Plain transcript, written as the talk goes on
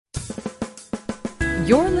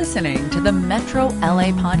You're listening to the Metro LA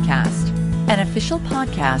Podcast, an official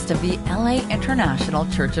podcast of the LA International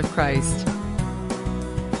Church of Christ.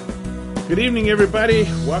 Good evening, everybody.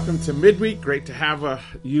 Welcome to Midweek. Great to have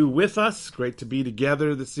you with us. Great to be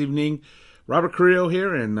together this evening. Robert Carrillo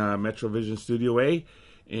here in Metro Vision Studio A,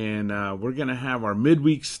 and we're going to have our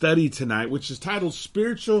Midweek study tonight, which is titled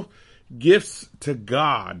Spiritual Gifts to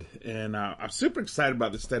God. And I'm super excited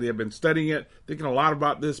about this study. I've been studying it, thinking a lot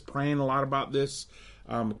about this, praying a lot about this.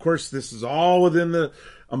 Of course, this is all within the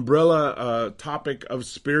umbrella topic of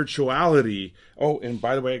spirituality. Oh, and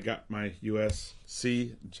by the way, I got my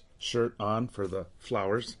USC shirt on for the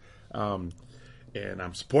flowers. And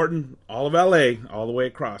I'm supporting all of LA all the way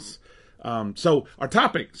across. So our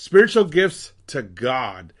topic, spiritual gifts to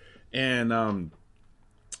God. And,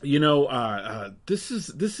 this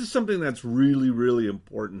is something that's really, really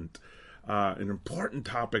important, an important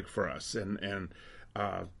topic for us. And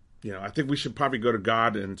I think we should probably go to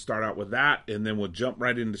God and start out with that, and then we'll jump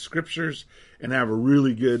right into scriptures and have a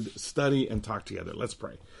really good study and talk together. Let's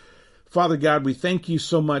pray. Father God, we thank you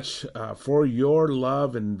so much for your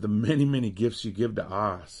love and the many, many gifts you give to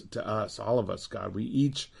us, all of us, God. We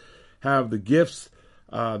each have the gifts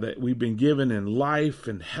that we've been given in life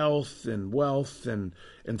and health and wealth and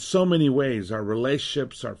in so many ways, our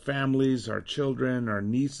relationships, our families, our children, our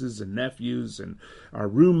nieces and nephews and our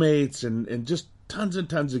roommates and just tons and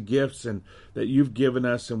tons of gifts and that you've given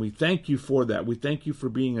us, and we thank you for that. We thank you for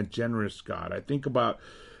being a generous God. I think about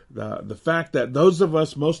the fact that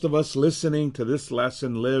most of us listening to this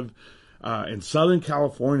lesson live in Southern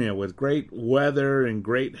California with great weather and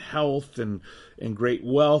great health and great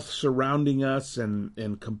wealth surrounding us,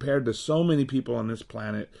 and compared to so many people on this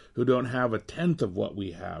planet who don't have a tenth of what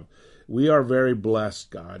we have. We are very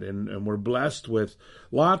blessed, God, and we're blessed with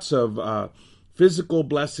lots of physical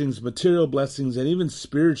blessings, material blessings, and even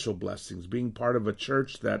spiritual blessings, being part of a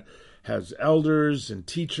church that has elders and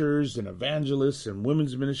teachers and evangelists and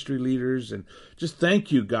women's ministry leaders. And just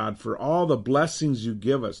thank you, God, for all the blessings you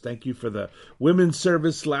give us. Thank you for the women's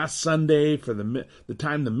service last Sunday, for the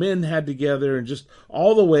time the men had together, and just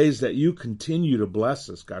all the ways that you continue to bless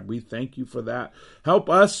us, God. We thank you for that. Help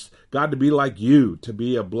us, God, to be like you, to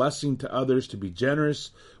be a blessing to others, to be generous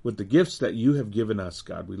with the gifts that you have given us,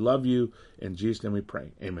 God. We love you. In Jesus' name we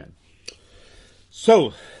pray. Amen.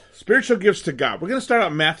 So, spiritual gifts to God. We're going to start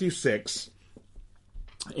out in Matthew 6.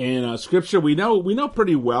 And scripture we know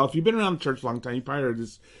pretty well. If you've been around the church a long time, you probably heard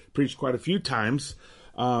this preached quite a few times.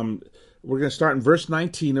 We're going to start in verse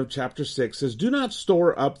 19 of chapter 6. It says, "Do not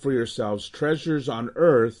store up for yourselves treasures on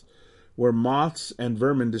earth where moths and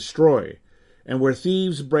vermin destroy, and where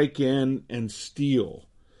thieves break in and steal.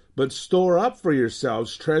 But store up for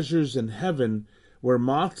yourselves treasures in heaven where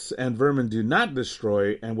moths and vermin do not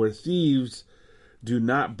destroy, and where thieves do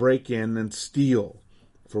not break in and steal.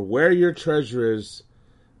 For where your treasure is,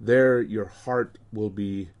 there your heart will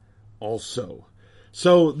be also."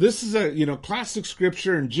 So this is a classic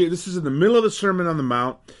scripture, and this is in the middle of the Sermon on the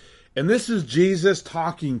Mount, and this is Jesus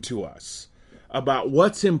talking to us about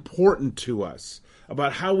what's important to us,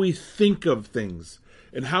 about how we think of things,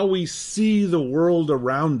 and how we see the world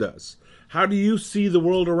around us. How do you see the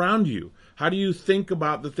world around you? How do you think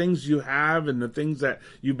about the things you have and the things that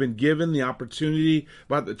you've been given, the opportunity,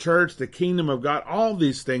 about the church, the kingdom of God, all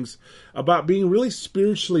these things, about being really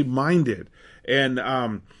spiritually minded? And,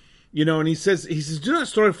 and he says, do not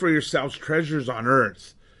store for yourselves treasures on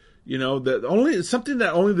earth. Something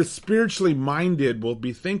that only the spiritually minded will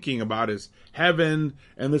be thinking about is heaven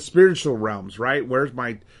and the spiritual realms, right? Where's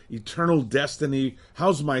my eternal destiny?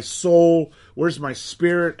 How's my soul? Where's my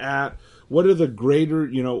spirit at? What are the greater,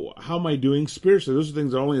 how am I doing spiritually? Those are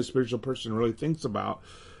things that only a spiritual person really thinks about.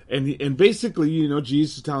 And basically,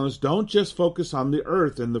 Jesus is telling us, don't just focus on the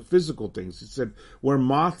earth and the physical things. He said, where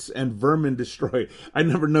moths and vermin destroy. I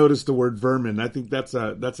never noticed the word vermin. I think that's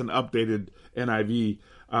an updated NIV.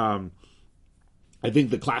 I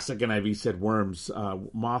think the classic NIV said worms,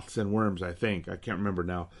 moths and worms, I think. I can't remember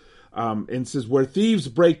now. And it says, where thieves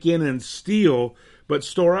break in and steal, but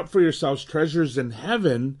store up for yourselves treasures in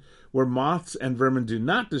heaven, where moths and vermin do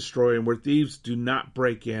not destroy, and where thieves do not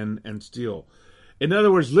break in and steal. In other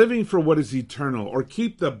words, living for what is eternal, or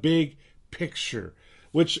keep the big picture,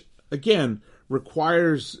 which, again,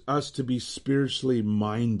 requires us to be spiritually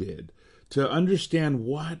minded, to understand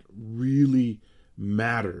what really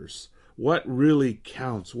matters, what really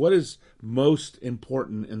counts, what is most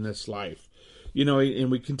important in this life. And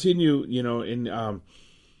we continue,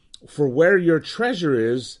 for where your treasure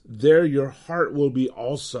is, there your heart will be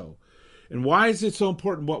also. And why is it so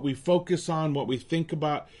important what we focus on, what we think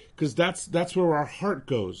about? Because that's where our heart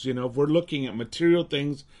goes. If we're looking at material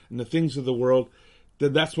things and the things of the world,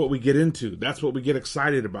 then that's what we get into. That's what we get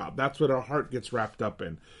excited about. That's what our heart gets wrapped up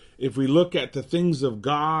in. If we look at the things of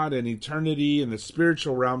God and eternity and the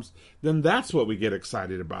spiritual realms, then that's what we get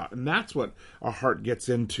excited about. And that's what our heart gets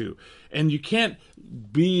into. And you can't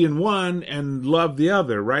be in one and love the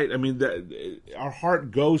other, right? I mean, our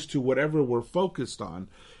heart goes to whatever we're focused on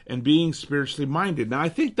and being spiritually minded. Now, I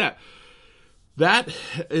think that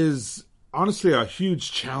is honestly a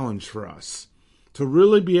huge challenge for us to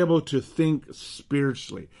really be able to think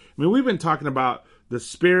spiritually. I mean, we've been talking about the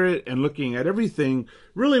Spirit and looking at everything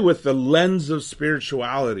really with the lens of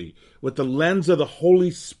spirituality, with the lens of the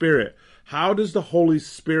Holy Spirit. How does the Holy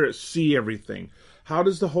Spirit see everything? How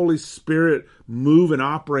does the Holy Spirit move and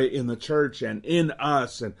operate in the church and in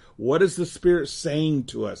us? And what is the Spirit saying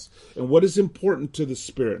to us? And what is important to the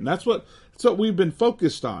Spirit? And that's what we've been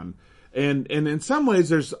focused on. And in some ways,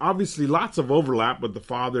 there's obviously lots of overlap with the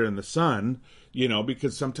Father and the Son,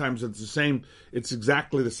 because sometimes it's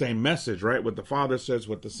exactly the same message, right? What the Father says,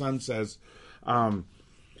 what the Son says.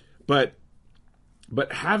 But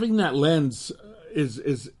having that lens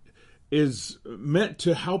is meant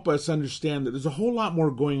to help us understand that there's a whole lot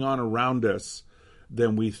more going on around us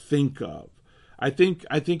than we think of. I think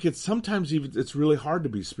it's sometimes even it's really hard to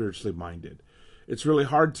be spiritually minded. It's really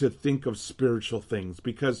hard to think of spiritual things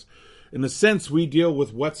because in a sense, we deal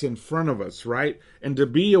with what's in front of us, right? And to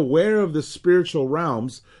be aware of the spiritual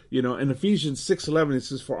realms, in Ephesians 6:11, it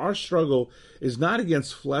says, "For our struggle is not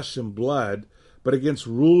against flesh and blood, but against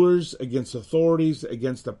rulers, against authorities,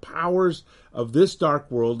 against the powers of this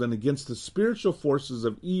dark world, and against the spiritual forces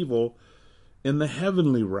of evil in the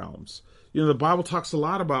heavenly realms." The Bible talks a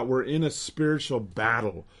lot about we're in a spiritual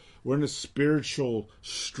battle. We're in a spiritual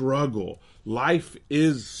struggle. Life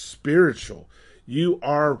is spiritual. You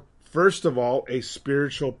are, first of all, a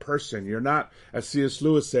spiritual person. You're not, as C.S.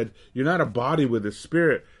 Lewis said, you're not a body with a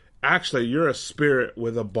spirit. Actually, you're a spirit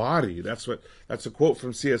with a body. That's a quote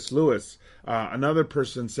from C.S. Lewis. Another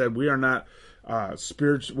person said, we are not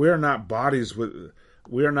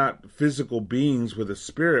we are not physical beings with a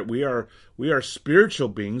spirit. We are spiritual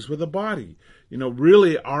beings with a body.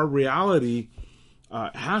 Really, our reality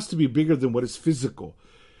has to be bigger than what is physical.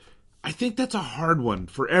 I think that's a hard one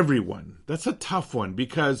for everyone. That's a tough one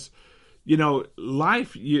because,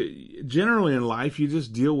 life, generally in life, you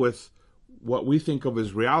just deal with what we think of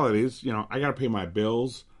as realities. I got to pay my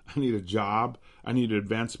bills. I need a job. I need to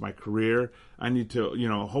advance my career. I need to,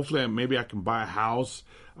 hopefully maybe I can buy a house.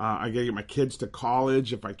 I got to get my kids to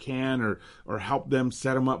college if I can, or help them,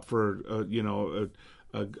 set them up for,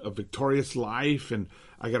 a victorious life, and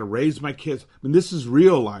I got to raise my kids. I mean, this is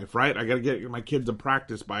real life, right? I got to get my kids to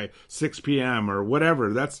practice by 6 p.m. or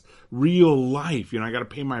whatever. That's real life. I got to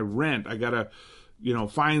pay my rent. I got to,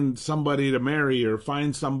 find somebody to marry, or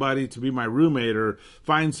find somebody to be my roommate, or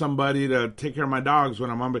find somebody to take care of my dogs when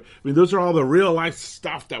I'm on. I mean, those are all the real life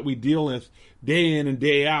stuff that we deal with day in and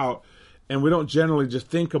day out. And we don't generally just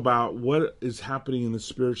think about what is happening in the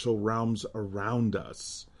spiritual realms around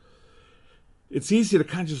us. It's easy to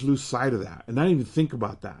kind of just lose sight of that and not even think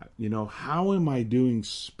about that. How am I doing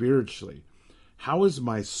spiritually? How is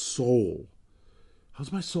my soul?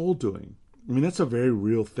 How's my soul doing? I mean, that's a very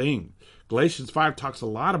real thing. Galatians 5 talks a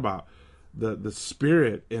lot about the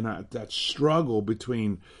spirit and that struggle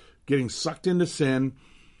between getting sucked into sin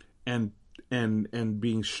and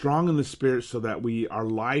being strong in the spirit so that our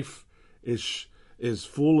life is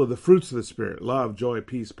full of the fruits of the Spirit: love, joy,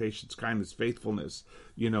 peace, patience, kindness, faithfulness,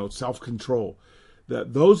 self-control.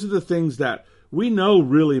 Those are the things that we know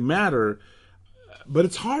really matter, but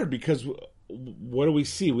it's hard because what do we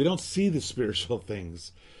see? We don't see the spiritual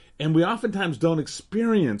things, and we oftentimes don't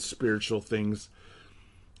experience spiritual things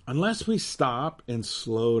unless we stop and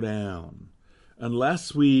slow down,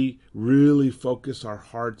 unless we really focus our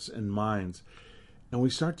hearts and minds. And we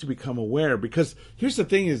start to become aware, because here's the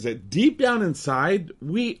thing is that deep down inside,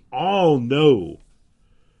 we all know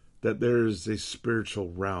that there's a spiritual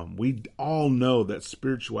realm. We all know that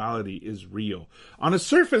spirituality is real. On a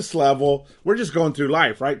surface level, we're just going through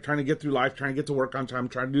life, right? Trying to get through life, trying to get to work on time,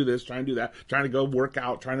 trying to do this, trying to do that, trying to go work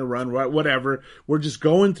out, trying to run, whatever. We're just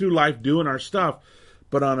going through life doing our stuff.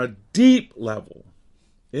 But on a deep level,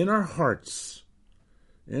 in our hearts,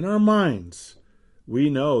 in our minds,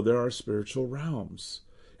 we know there are spiritual realms.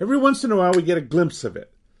 Every once in a while we get a glimpse of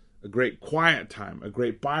it. A great quiet time, a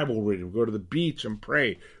great Bible reading. We go to the beach and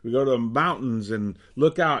pray. We go to the mountains and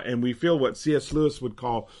look out, and we feel what C.S. Lewis would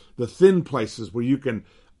call the thin places, where you can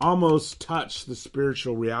almost touch the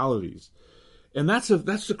spiritual realities. And that's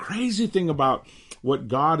the crazy thing about what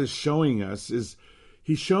God is showing us, is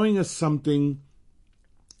He's showing us something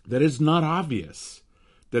that is not obvious,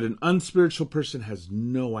 that an unspiritual person has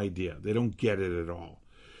no idea. They don't get it at all.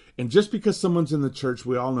 And just because someone's in the church,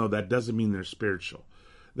 we all know that doesn't mean they're spiritual.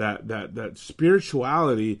 That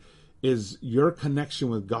spirituality is your connection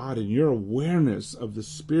with God and your awareness of the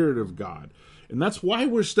Spirit of God. And that's why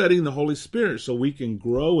we're studying the Holy Spirit, so we can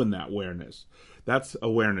grow in that awareness. That's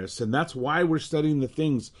awareness. And that's why we're studying the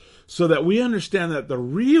things, so that we understand that the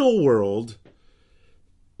real world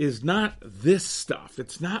is not this stuff.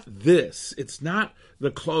 It's not this. It's not the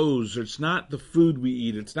clothes. It's not the food we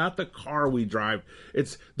eat. It's not the car we drive.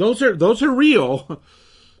 Those are real.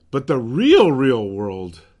 But the real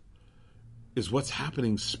world is what's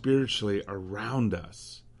happening spiritually around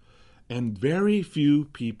us. And very few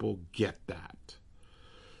people get that.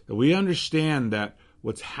 That we understand that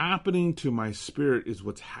what's happening to my spirit is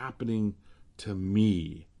what's happening to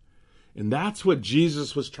me. And that's what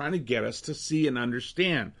Jesus was trying to get us to see and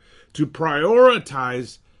understand, to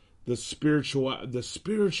prioritize the spiritual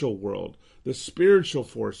world, the spiritual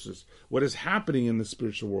forces, what is happening in the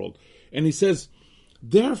spiritual world. And he says,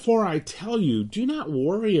 therefore I tell you, do not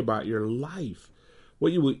worry about your life,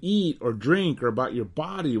 what you will eat or drink, or about your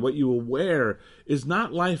body, what you will wear. Is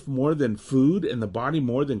not life more than food, and the body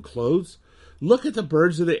more than clothes? Look at the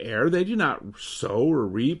birds of the air. They do not sow or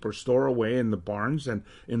reap or store away in barns,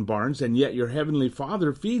 and yet your heavenly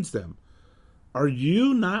Father feeds them. Are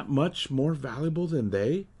you not much more valuable than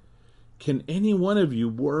they? Can any one of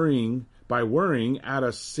you by worrying add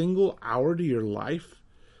a single hour to your life?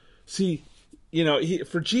 See,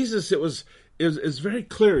 for Jesus, it was very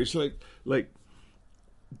clear. He's like,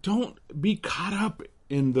 don't be caught up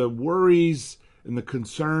in the worries and the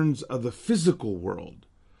concerns of the physical world.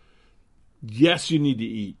 Yes, you need to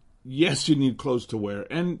eat. Yes, you need clothes to wear.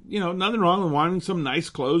 And, nothing wrong with wanting some nice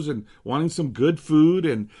clothes and wanting some good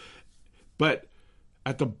food. But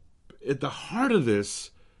at the heart of this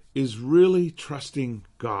is really trusting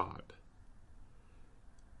God.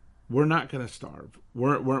 We're not going to starve.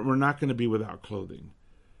 We're not going to be without clothing.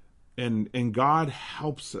 And God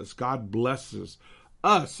helps us. God blesses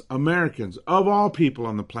us, Americans, of all people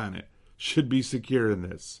on the planet, should be secure in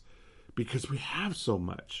this because we have so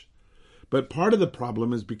much. But part of the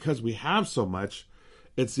problem is because we have so much,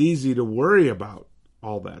 it's easy to worry about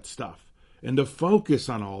all that stuff and to focus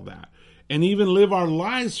on all that and even live our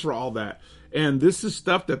lives for all that. And this is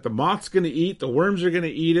stuff that the moth's going to eat, the worms are going to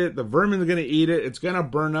eat it, the vermin are going to eat it, it's going to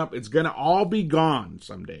burn up, it's going to all be gone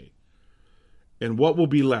someday. And what will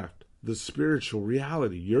be left? The spiritual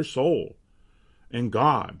reality, your soul and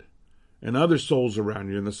God and other souls around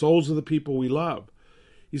you and the souls of the people we love.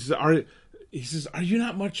 He says, are you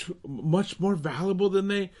not much more valuable than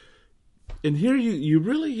they? And here you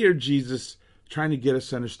really hear Jesus trying to get us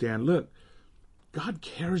to understand, look, God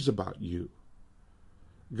cares about you.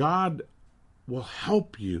 God will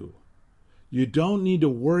help you. You don't need to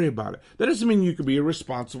worry about it. That doesn't mean you can be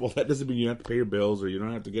irresponsible. That doesn't mean you have to pay your bills, or you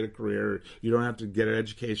don't have to get a career, or you don't have to get an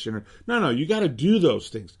education. No, you got to do those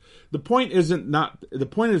things. The point is not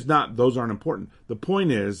those aren't important. The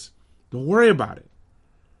point is, don't worry about it.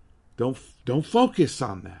 Don't focus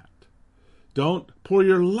on that. Don't pour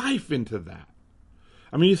your life into that.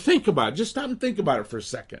 I mean, you think about it. Just stop and think about it for a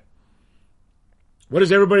second. What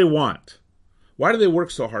does everybody want? Why do they work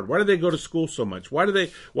so hard? Why do they go to school so much? Why do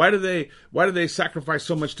they sacrifice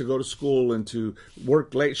so much to go to school and to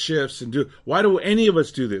work late shifts why do any of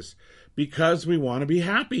us do this? Because we want to be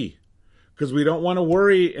happy. Because we don't want to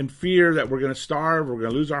worry and fear that we're going to starve, or we're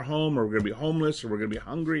going to lose our home, or we're going to be homeless, or we're going to be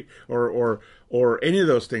hungry, or any of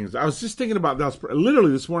those things. I was just thinking about that.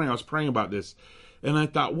 Literally this morning I was praying about this, and I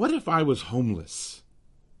thought, what if I was homeless?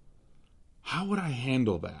 How would I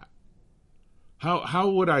handle that? How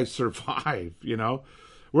would I survive,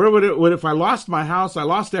 Where would if I lost my house, I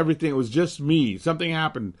lost everything, it was just me, something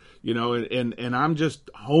happened, and I'm just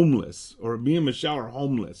homeless, or me and Michelle are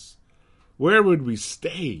homeless. Where would we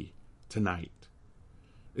stay tonight?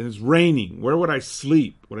 And it's raining. Where would I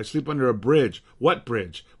sleep? Would I sleep under a bridge? What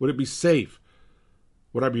bridge? Would it be safe?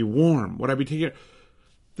 Would I be warm? Would I be taken?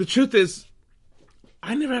 The truth is,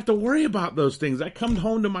 I never have to worry about those things. I come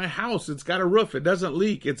home to my house. It's got a roof. It doesn't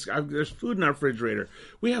leak. There's food in our refrigerator.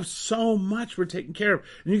 We have so much we're taking care of.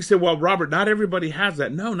 And you can say, well, Robert, not everybody has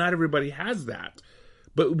that. No, not everybody has that.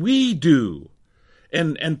 But we do.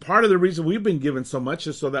 And part of the reason we've been given so much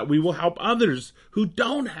is so that we will help others who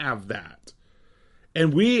don't have that.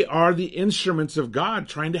 And we are the instruments of God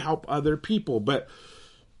trying to help other people. But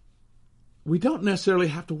we don't necessarily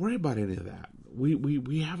have to worry about any of that.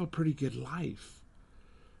 We have a pretty good life.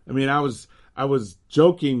 I mean, I was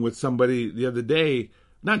joking with somebody the other day.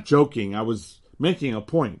 Not joking. I was making a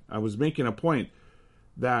point.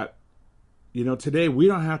 that Today we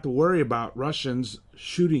don't have to worry about Russians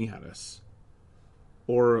shooting at us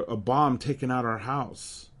or a bomb taking out our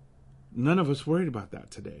house. None of us worried about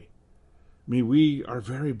that today. We are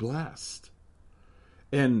very blessed.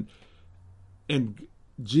 And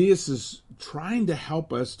Jesus is trying to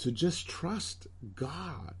help us to just trust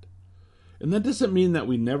God. And that doesn't mean that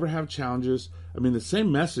we never have challenges. The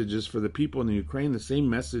same message is for the people in the Ukraine, the same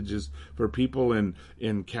message is for people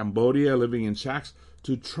in Cambodia living in shacks,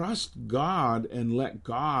 to trust God and let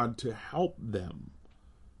God to help them.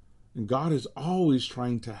 And God is always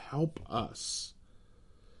trying to help us.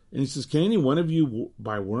 And he says, can any one of you,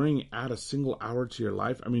 by worrying, add a single hour to your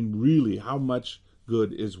life? Really, how much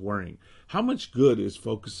good is worrying? How much good is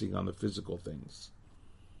focusing on the physical things?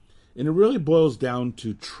 And it really boils down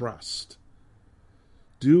to trust.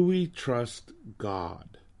 Do we trust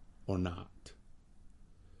God or not?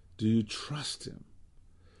 Do you trust him?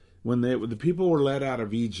 When the people were led out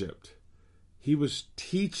of Egypt, he was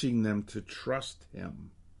teaching them to trust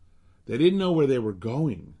him. They didn't know where they were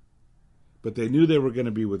going, but they knew they were going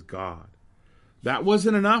to be with God. That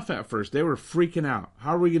wasn't enough at first. They were freaking out.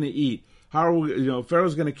 How are we going to eat? How are we,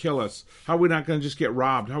 Pharaoh's going to kill us. How are we not going to just get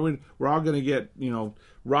robbed? We're all going to get,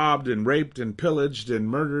 robbed and raped and pillaged and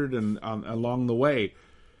murdered and along the way.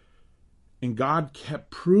 And God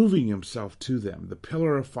kept proving himself to them. The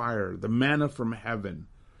pillar of fire, the manna from heaven,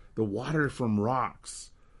 the water from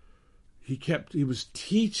rocks. He was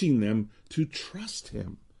teaching them to trust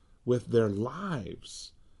him with their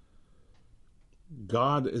lives.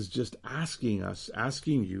 God is just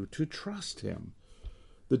asking you to trust him.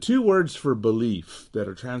 The two words for belief that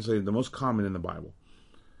are translated the most common in the Bible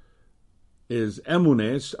is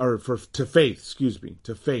emuneh, or to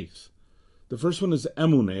faith. The first one is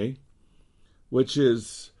emuneh, which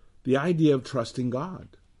is the idea of trusting God.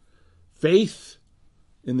 Faith,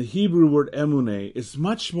 in the Hebrew word emuneh, is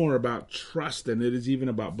much more about trust than it is even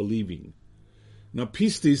about believing. Now,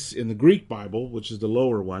 pistis in the Greek Bible, which is the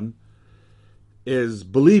lower one, is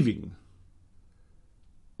believing.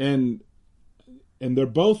 And they're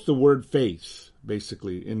both the word faith,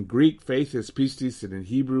 basically. In Greek, faith is pistis, and in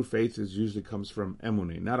Hebrew, faith usually comes from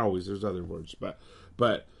emuneh. Not always, there's other words, but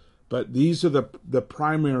these are the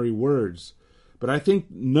primary words. But I think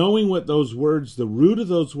knowing what those words, the root of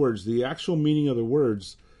those words, the actual meaning of the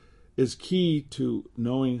words, is key to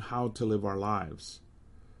knowing how to live our lives.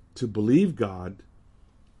 To believe God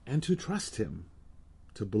and to trust him.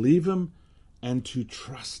 To believe him and to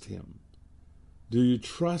trust him. Do you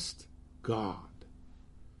trust God?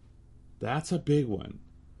 That's a big one.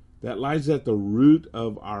 That lies at the root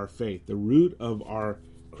of our faith, the root of our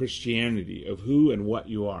Christianity, of who and what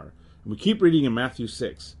you are. And we keep reading in Matthew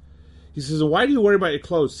 6. He says, "And why do you worry about your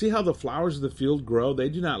clothes? See how the flowers of the field grow? They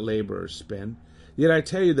do not labor or spin. Yet I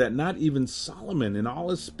tell you that not even Solomon in all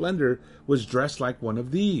his splendor was dressed like one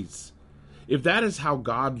of these. If that is how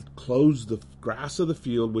God clothes the grass of the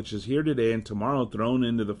field, which is here today and tomorrow thrown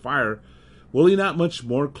into the fire, will he not much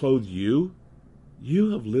more clothe you? You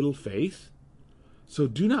have little faith. So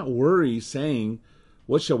do not worry, saying,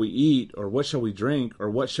 what shall we eat, or what shall we drink, or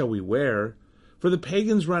what shall we wear? For the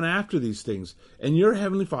pagans run after these things, and your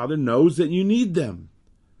heavenly Father knows that you need them.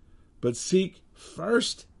 But seek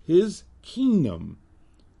first his kingdom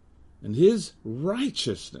and his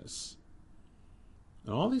righteousness,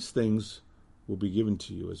 and all these things will be given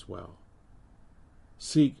to you as well."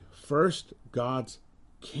 Seek first God's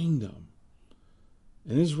kingdom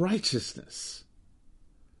and his righteousness.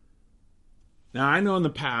 Now, I know in the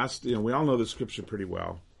past, we all know the scripture pretty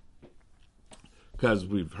well because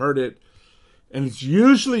we've heard it. And it's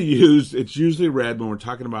usually read when we're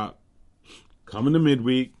talking about coming to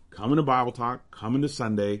midweek, coming to Bible talk, coming to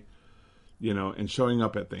Sunday, and showing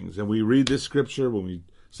up at things. And we read this scripture when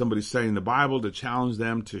somebody's studying the Bible to challenge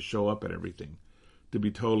them to show up at everything, to be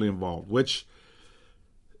totally involved. Which,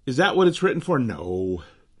 is that what it's written for? No.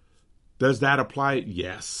 Does that apply?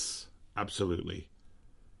 Yes, absolutely.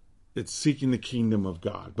 It's seeking the kingdom of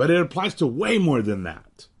God. But it applies to way more than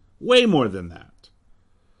that. Way more than that.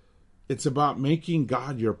 It's about making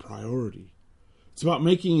God your priority. It's about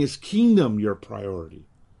making his kingdom your priority.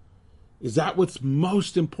 Is that what's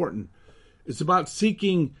most important? It's about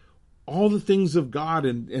seeking all the things of God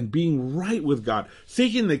and being right with God.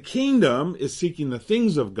 Seeking the kingdom is seeking the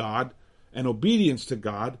things of God and obedience to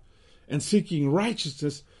God. And seeking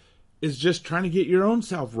righteousness is just trying to get your own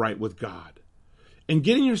self right with God. And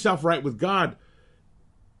getting yourself right with God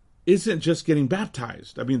isn't just getting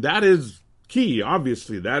baptized. That is key,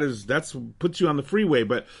 obviously. That's puts you on the freeway,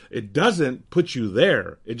 but it doesn't put you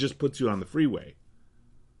there. It just puts you on the freeway.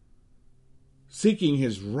 Seeking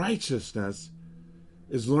his righteousness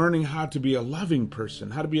is learning how to be a loving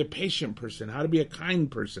person, how to be a patient person, how to be a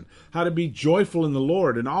kind person, how to be joyful in the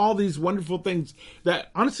Lord, and all these wonderful things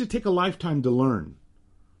that honestly take a lifetime to learn.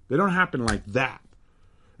 They don't happen like that.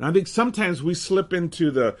 And I think sometimes we slip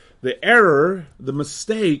into the error, the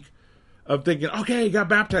mistake of thinking, okay, you got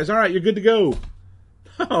baptized, all right, you're good to go.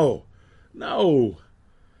 No.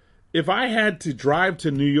 If I had to drive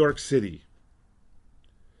to New York City,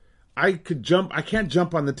 I can't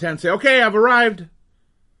jump on the 10 and say, okay, I've arrived.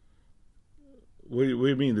 What do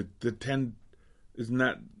you mean? The 10, isn't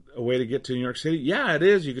that a way to get to New York City? Yeah, it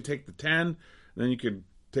is. You could take the 10, then you could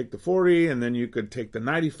take the 40, and then you could take the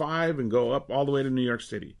 95 and go up all the way to New York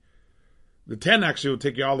City. The 10 actually will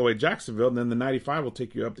take you all the way to Jacksonville, and then the 95 will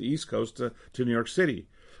take you up the East Coast to New York City.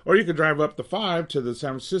 Or you could drive up the 5 to the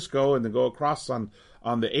San Francisco and then go across on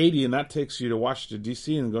the 80, and that takes you to Washington,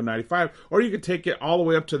 D.C., and go 95. Or you could take it all the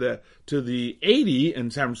way up to the 80 in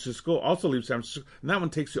San Francisco, also leave San Francisco, and that one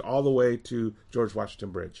takes you all the way to George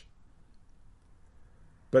Washington Bridge.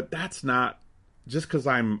 But that's not, just because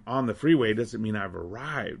I'm on the freeway doesn't mean I've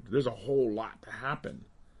arrived. There's a whole lot to happen.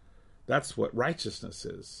 That's what righteousness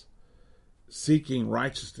is. Seeking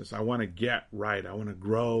righteousness. I want to get right. I want to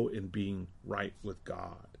grow in being right with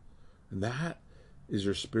God. And that is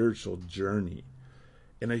your spiritual journey.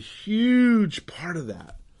 And a huge part of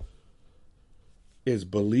that is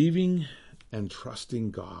believing and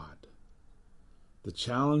trusting God. The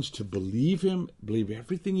challenge to believe Him, believe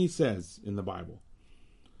everything He says in the Bible,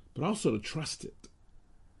 but also to trust it.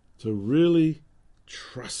 To really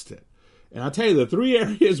trust it. And I'll tell you, the 3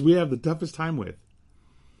 areas we have the toughest time with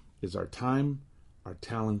is our time, our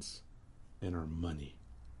talents, and our money.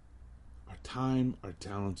 Our time, our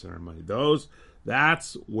talents, and our money.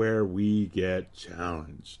 That's where we get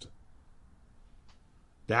challenged.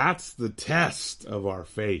 That's the test of our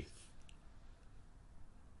faith.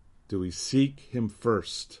 Do we seek Him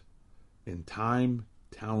first in time,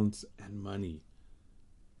 talents, and money?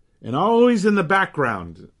 And always in the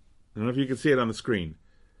background, I don't know if you can see it on the screen,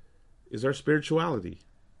 is our spirituality.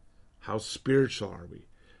 How spiritual are we?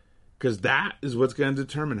 Because that is what's going to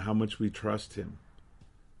determine how much we trust Him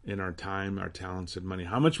in our time, our talents, and money.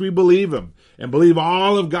 How much we believe Him and believe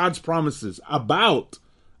all of God's promises about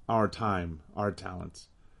our time, our talents,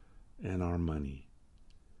 and our money.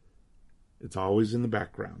 It's always in the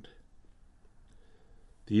background.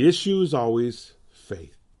 The issue is always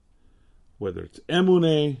faith. Whether it's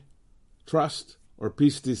emuneh, trust, or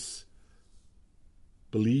pistis,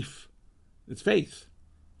 belief, it's faith.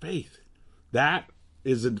 Faith. That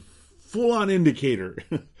is a full-on indicator.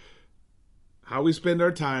 How we spend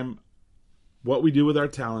our time, what we do with our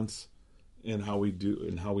talents, and how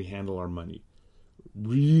we handle our money.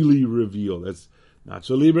 Really reveal. That's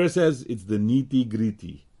Nacho Libre says it's the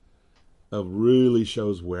nitty-gritty of really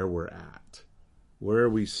shows where we're at. Where are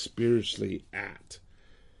we spiritually at?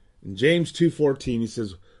 In James 2:14, he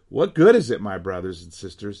says, "What good is it, my brothers and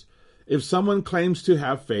sisters, if someone claims to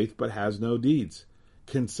have faith but has no deeds?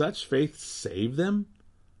 Can such faith save them?"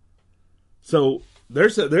 So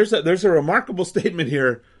there's a remarkable statement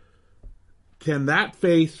here. Can that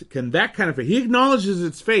kind of faith, he acknowledges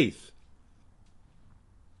it's faith.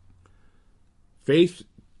 Faith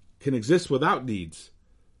can exist without deeds.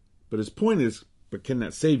 But his point is, but can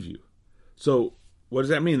that save you? So what does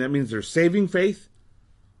that mean? That means there's saving faith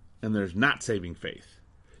and there's not saving faith.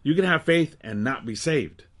 You can have faith and not be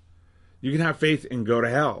saved. You can have faith and go to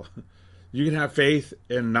hell. You can have faith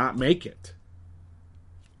and not make it.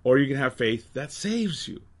 Or you can have faith that saves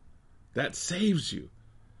you. That saves you.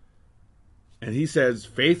 And he says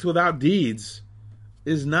faith without deeds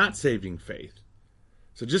is not saving faith.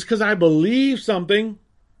 So just because I believe something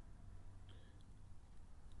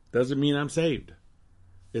doesn't mean I'm saved.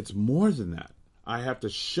 It's more than that. I have to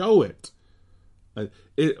show it.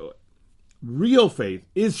 Real faith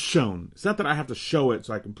is shown. It's not that I have to show it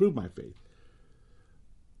so I can prove my faith.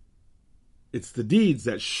 It's the deeds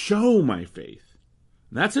that show my faith.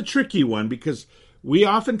 And that's a tricky one because we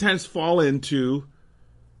oftentimes fall into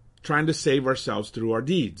trying to save ourselves through our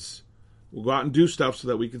deeds. We'll go out and do stuff so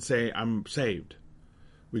that we can say, I'm saved.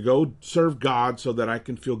 We go serve God so that I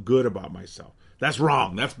can feel good about myself. That's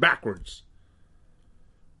wrong. That's backwards.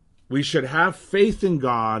 We should have faith in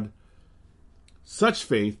God, such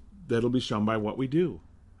faith that it'll be shown by what we do,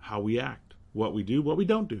 how we act, what we do, what we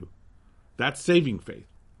don't do. That's saving faith.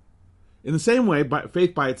 In the same way,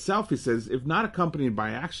 faith by itself, he says, if not accompanied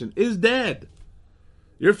by action, is dead.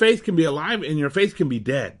 Your faith can be alive and your faith can be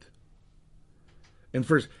dead. And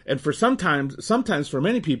for sometimes for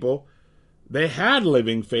many people, they had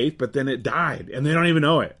living faith, but then it died and they don't even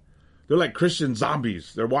know it. They're like Christian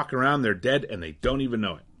zombies. They're walking around, they're dead, and they don't even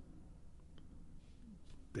know it.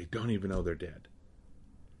 they don't even know they're dead.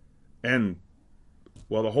 And,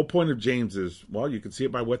 well, the whole point of James is, well, you can see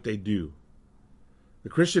it by what they do. The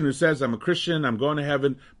Christian who says, I'm a Christian, I'm going to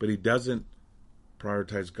heaven, but he doesn't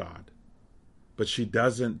prioritize God. But she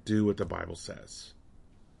doesn't do what the Bible says.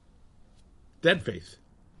 Dead faith.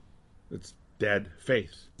 It's dead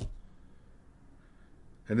faith.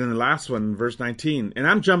 And then the last one, verse 19. And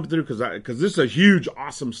I'm jumping through because this is a huge,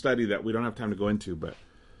 awesome study that we don't have time to go into, but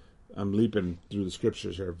I'm leaping through the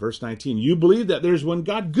scriptures here. Verse 19. You believe that there's one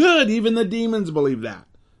God. Good. Even the demons believe that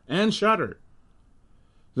and shudder.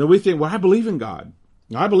 Then we think, well, I believe in God.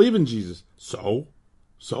 I believe in Jesus. So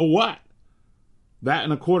what? That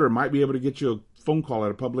and a quarter might be able to get you a phone call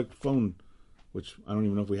at a public phone, which I don't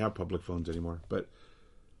even know if we have public phones anymore, but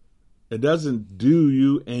it doesn't do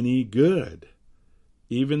you any good.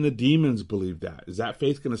 Even the demons believe that. Is that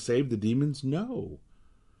faith going to save the demons? No.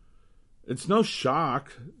 It's no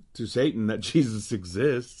shock to Satan that Jesus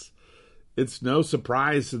exists. It's no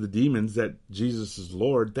surprise to the demons that Jesus is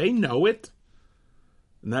Lord. They know it.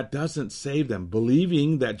 And that doesn't save them.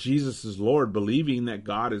 Believing that Jesus is Lord, believing that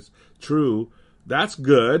God is true, that's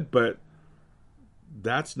good, but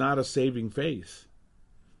that's not a saving faith.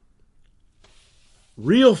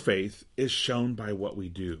 Real faith is shown by what we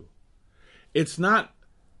do. It's not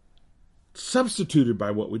substituted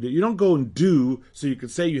by what we do. You don't go and do so you can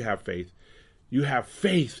say you have faith. You have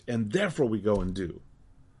faith, and therefore we go and do.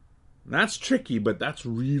 And that's tricky, but that's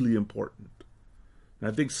really important. And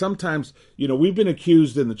I think sometimes, we've been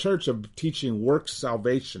accused in the church of teaching works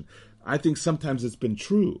salvation. I think sometimes it's been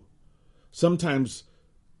true. Sometimes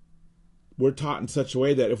we're taught in such a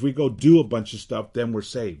way that if we go do a bunch of stuff, then we're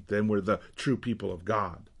saved. Then we're the true people of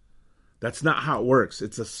God. That's not how it works.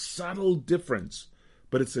 It's a subtle difference,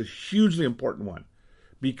 but it's a hugely important one.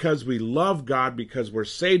 Because we love God, because we're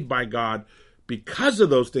saved by God, because of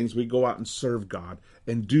those things, we go out and serve God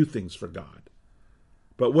and do things for God.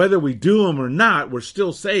 But whether we do them or not, we're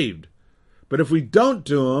still saved. But if we don't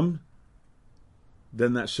do them,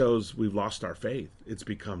 then that shows we've lost our faith. It's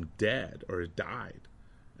become dead or it died.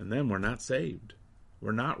 And then we're not saved.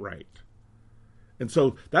 We're not right. And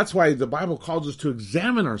so that's why the Bible calls us to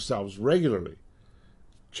examine ourselves regularly.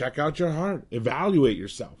 Check out your heart. Evaluate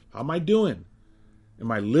yourself. How am I doing?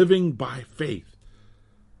 Am I living by faith?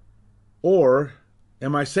 Or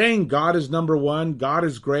am I saying God is number one, God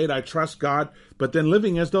is great, I trust God, but then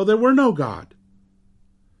living as though there were no God?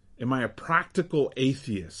 Am I a practical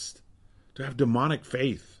atheist? Do I have demonic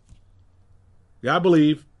faith? Yeah, I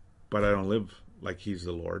believe, but I don't live like he's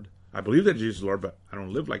the Lord. I believe that Jesus is Lord, but I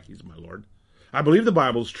don't live like he's my Lord. I believe the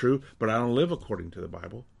Bible is true, but I don't live according to the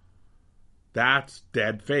Bible. That's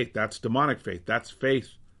dead faith. That's demonic faith. That's faith.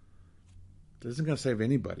 It isn't going to save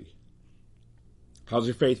anybody. How's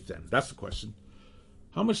your faith then? That's the question.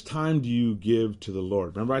 How much time do you give to the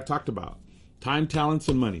Lord? Remember I talked about time, talents,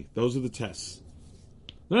 and money. Those are the tests.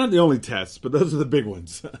 They're not the only tests, but those are the big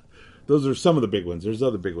ones. Those are some of the big ones. There's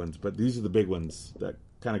other big ones, but these are the big ones that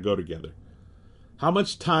kind of go together. How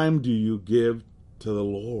much time do you give to the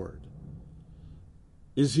Lord?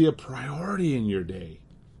 Is he a priority in your day?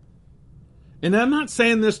 And I'm not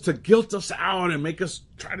saying this to guilt us out and make us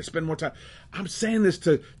try to spend more time. I'm saying this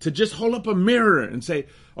to just hold up a mirror and say,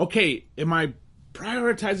 okay, am I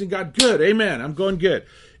prioritizing God? Good. Amen. I'm going good.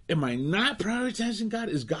 Am I not prioritizing God?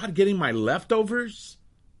 Is God getting my leftovers?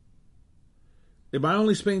 Am I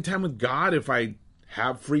only spending time with God if I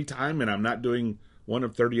have free time and I'm not doing one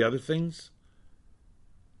of 30 other things?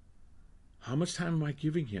 How much time am I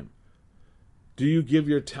giving him? Do you give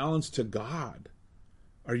your talents to God?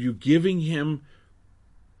 Are you giving him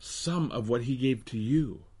some of what he gave to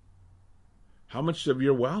you? How much of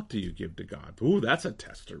your wealth do you give to God? Ooh, that's a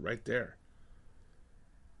tester right there.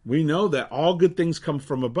 We know that all good things come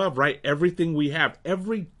from above, right? Everything we have,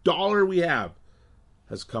 every dollar we have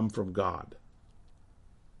has come from God.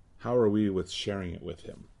 How are we with sharing it with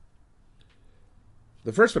him?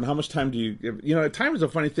 The first one, how much time do you give? Time is a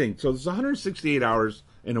funny thing. So there's 168 hours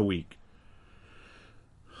in a week.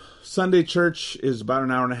 Sunday church is about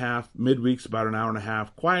an hour and a half. Midweek's about an hour and a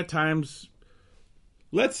half. Quiet times,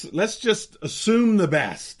 let's just assume the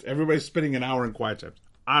best. Everybody's spending an hour in quiet times.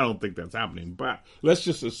 I don't think that's happening, but let's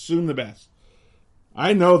just assume the best.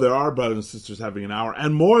 I know there are brothers and sisters having an hour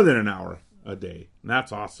and more than an hour a day, and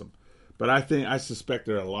that's awesome. But I suspect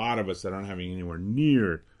there are a lot of us that aren't having anywhere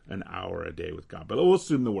near an hour a day with God. But we'll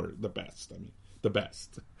assume the best. The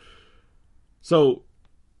best. So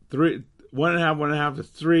 1.5 to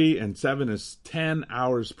 3, and 7 is 10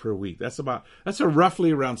 hours per week. That's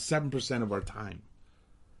roughly around 7% of our time.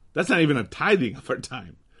 That's not even a tithing of our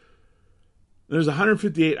time. There's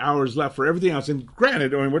 158 hours left for everything else. And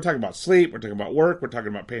granted, I mean, we're talking about sleep, we're talking about work, we're talking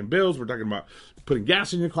about paying bills, we're talking about putting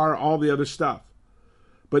gas in your car, all the other stuff.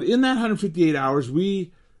 But in that 158 hours,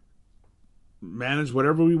 we manage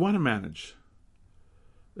whatever we want to manage.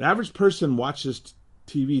 The average person watches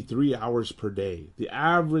TV 3 hours per day. The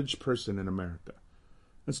average person in America.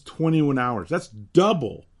 That's 21 hours. That's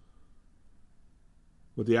double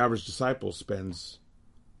what the average disciple spends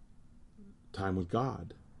time with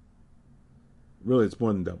God. Really, it's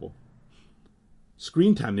more than double.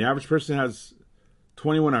 Screen time. The average person has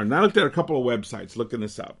 21 hours. Now, I looked at a couple of websites looking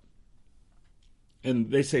this up. And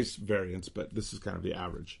they say it's variance, but this is kind of the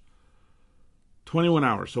average. 21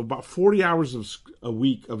 hours. So about 40 hours a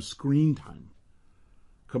week of screen time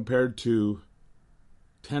compared to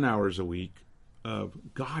 10 hours a week of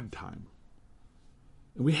God time.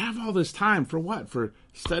 And we have all this time for what? For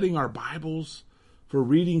studying our Bibles, for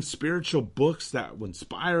reading spiritual books that will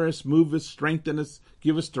inspire us, move us, strengthen us,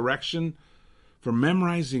 give us direction, for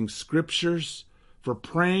memorizing scriptures, for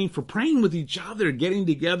praying with each other, getting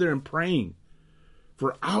together and praying,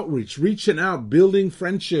 for outreach, reaching out, building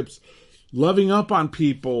friendships, loving up on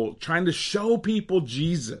people, trying to show people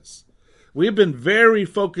Jesus. We have been very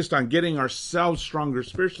focused on getting ourselves stronger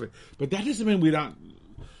spiritually, but that doesn't mean we don't.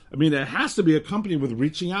 I mean, it has to be accompanied with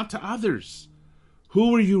reaching out to others.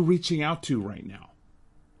 Who are you reaching out to right now?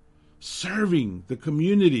 Serving the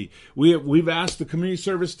community. We've asked the community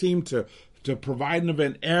service team to provide an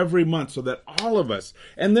event every month so that all of us,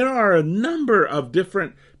 and there are a number of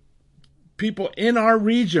different people in our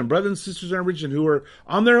region, brothers and sisters in our region, who are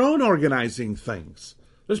on their own organizing things.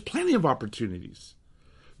 There's plenty of opportunities.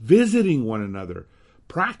 Visiting one another,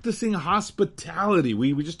 practicing hospitality.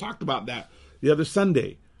 We just talked about that the other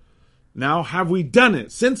Sunday. Now, have we done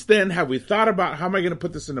it? Since then, have we thought about how am I going to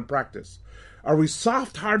put this into practice? Are we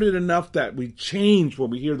soft-hearted enough that we change when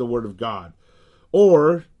we hear the word of God?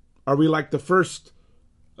 Or are we like the first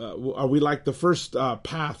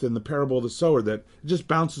path in the parable of the sower that just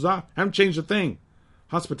bounces off? Haven't changed a thing.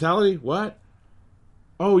 Hospitality? What?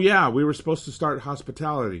 Oh yeah, we were supposed to start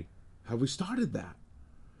hospitality. Have we started that?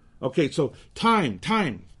 Okay, so time.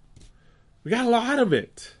 We got a lot of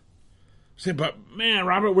it. Say, but man,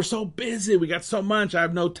 Robert, we're so busy. We got so much. I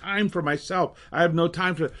have no time for myself. I have no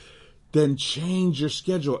time for... Then change your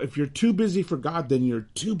schedule. If you're too busy for God, then you're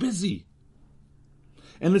too busy.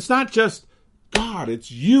 And it's not just God,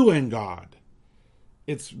 it's you and God.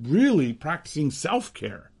 It's really practicing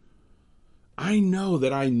self-care. I know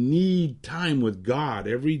that I need time with God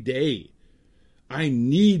every day. I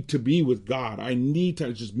need to be with God. I need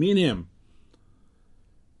to, just me and Him.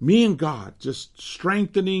 Me and God, just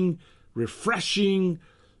strengthening, refreshing,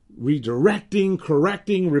 redirecting,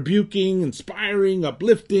 correcting, rebuking, inspiring,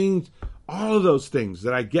 uplifting, all of those things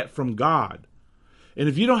that I get from God. And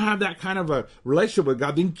if you don't have that kind of a relationship with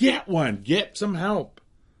God, then get one. Get some help.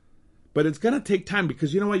 But it's going to take time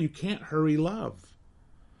because you know what? You can't hurry love.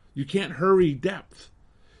 You can't hurry depth.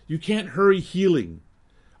 You can't hurry healing.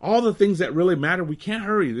 All the things that really matter, we can't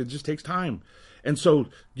hurry. It just takes time. And so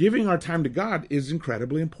giving our time to God is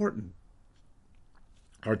incredibly important.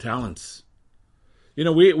 Our talents. You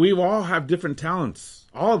know, we all have different talents.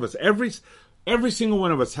 All of us. Every single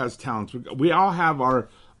one of us has talents. We all have our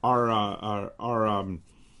I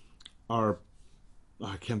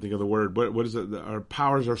can't think of the word. What is it? Our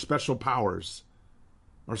powers, our special powers,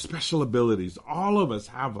 our special abilities. All of us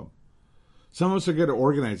have them. Some of us are good at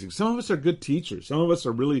organizing. Some of us are good teachers. Some of us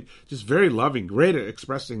are really just very loving, great at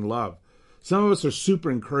expressing love. Some of us are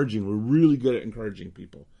super encouraging. We're really good at encouraging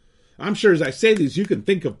people. I'm sure as I say these, you can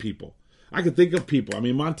think of people. I can think of people. I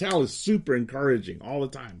mean, Montel is super encouraging all the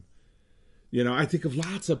time. You know, I think of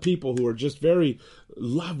lots of people who are just very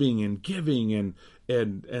loving and giving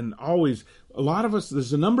and always, a lot of us,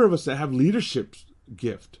 there's a number of us that have leadership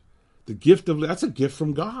gift. The gift of, that's a gift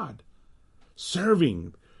from God.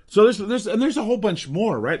 Serving. So there's a whole bunch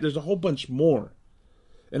more, right? There's a whole bunch more.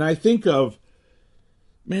 And I think of,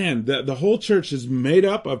 man, the whole church is made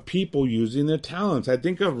up of people using their talents. I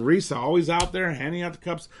think of Risa always out there handing out the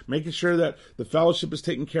cups, making sure that the fellowship is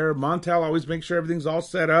taken care of. Montel always makes sure everything's all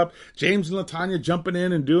set up. James and LaTanya jumping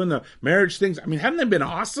in and doing the marriage things. I mean, haven't they been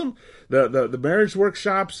awesome? The marriage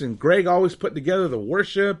workshops, and Greg always putting together the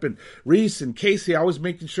worship, and Reese and Casey always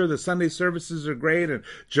making sure the Sunday services are great, and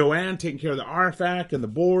Joanne taking care of the RFAC and the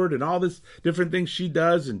board and all this different things she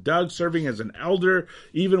does, and Doug serving as an elder,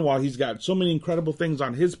 even while he's got so many incredible things on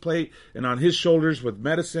on his plate and on his shoulders with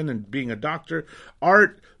medicine and being a doctor.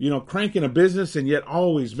 Art, cranking a business and yet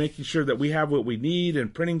always making sure that we have what we need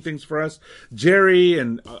and printing things for us. Jerry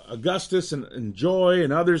and Augustus and Joy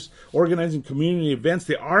and others organizing community events.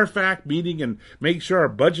 The RFAC meeting and making sure our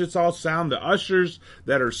budget's all sound. The ushers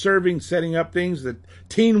that are serving, setting up things. The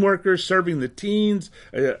teen workers serving the teens.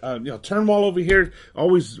 Turnwall over here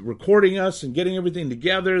always recording us and getting everything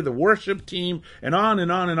together. The worship team and on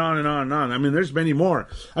and on and on and on and on. I mean, there's many more.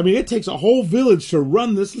 I mean, it takes a whole village to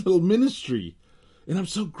run this little ministry. And I'm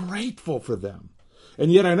so grateful for them.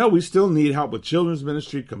 And yet I know we still need help with children's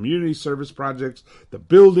ministry, community service projects, the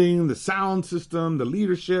building, the sound system, the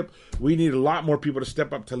leadership. We need a lot more people to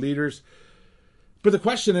step up to leaders. But the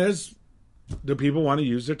question is, do people want to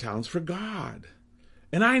use their talents for God?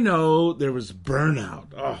 And I know there was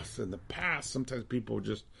burnout. In the past, sometimes people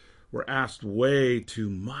just were asked way too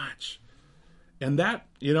much. And that,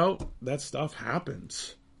 that stuff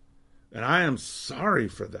happens. And I am sorry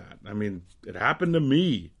for that. I mean, it happened to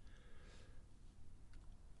me.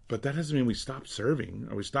 But that doesn't mean we stop serving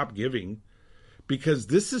or we stop giving, because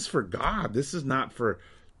this is for God. This is not for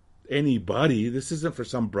anybody. This isn't for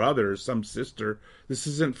some brother or some sister. This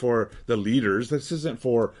isn't for the leaders. This isn't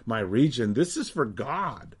for my region. This is for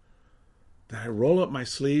God. That I roll up my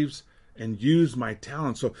sleeves and use my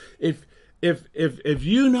talent. So if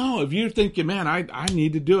you're thinking, man, I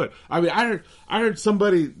need to do it. I mean, I heard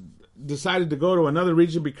somebody decided to go to another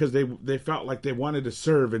region because they felt like they wanted to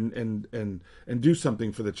serve and do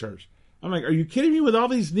something for the church. I'm like, are you kidding me with all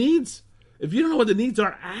these needs? If you don't know what the needs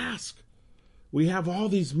are, ask. We have all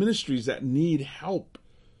these ministries that need help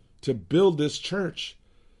to build this church.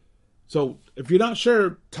 So if you're not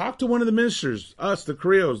sure, talk to one of the ministers, us, the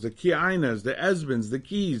Creos, the Kiainas, the Esbins, the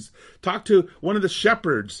Keys. Talk to one of the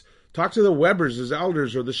shepherds. Talk to the Webbers as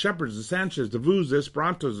elders, or the shepherds, the Sanchez, the Vus, the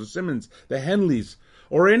Esperantos, the Simmons, the Henleys,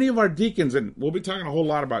 or any of our deacons. And we'll be talking a whole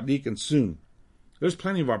lot about deacons soon. There's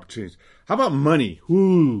plenty of opportunities. How about money?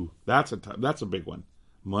 Ooh, that's a big one.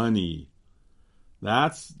 Money.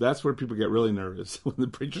 That's where people get really nervous when the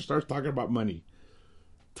preacher starts talking about money.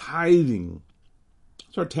 Tithing.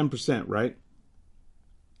 It's our 10%, right?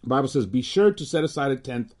 The Bible says, be sure to set aside a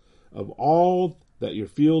tenth of all that your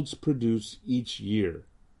fields produce each year.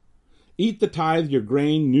 Eat the tithe, your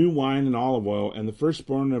grain, new wine, and olive oil, and the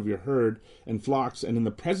firstborn of your herd and flocks, and in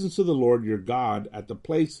the presence of the Lord your God, at the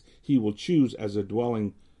place he will choose as a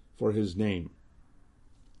dwelling for his name.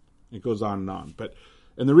 It goes on and on.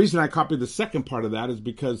 And the reason I copied the second part of that is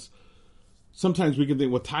because sometimes we can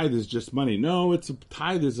think, well, tithe is just money. No,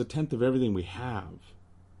 tithe is a tenth of everything we have.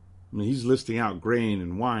 I mean, he's listing out grain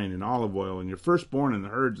and wine and olive oil and your firstborn and the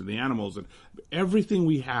herds and the animals and everything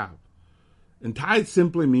we have. And tithe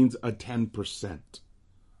simply means a 10%.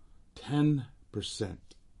 10%.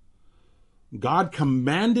 God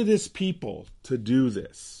commanded his people to do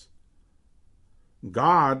this.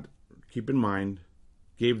 God, keep in mind,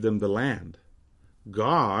 gave them the land.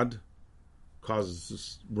 God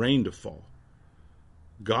causes rain to fall.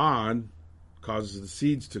 God causes the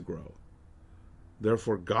seeds to grow.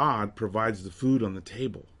 Therefore, God provides the food on the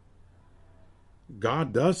table.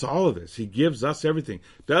 God does all of this. He gives us everything.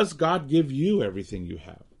 Does God give you everything you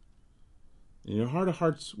have? In your heart of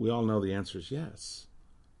hearts, we all know the answer is yes.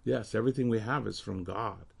 Yes, everything we have is from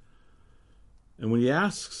God. And when he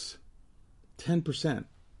asks 10%,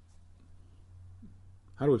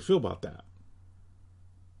 how do we feel about that?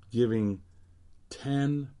 Giving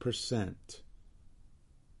 10%.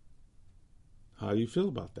 How do you feel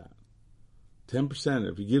about that?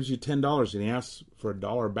 10%. If he gives you $10 and he asks for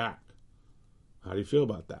 $1 back, how do you feel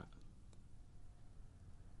about that?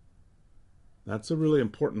 That's a really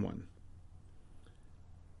important one.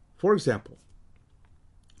 For example,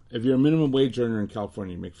 if you're a minimum wage earner in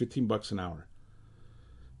California, you make $15 an hour.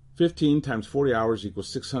 15 times 40 hours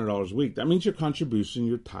equals $600 a week. That means your contribution,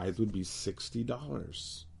 your tithe, would be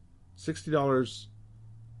 $60. $60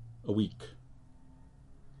 a week.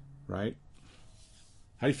 Right?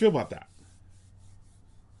 How do you feel about that?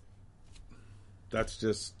 That's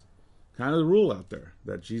just kind of the rule out there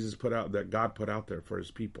that Jesus put out, that God put out there for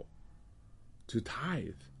his people. To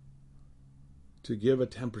tithe. To give a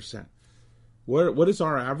 10%. What is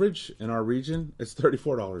our average in our region? It's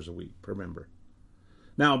 $34 a week per member.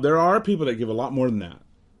 Now, there are people that give a lot more than that.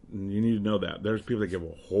 And you need to know that. There's people that give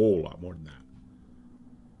a whole lot more than that.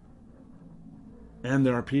 And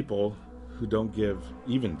there are people who don't give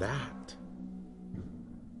even that.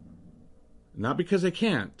 Not because they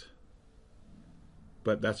can't,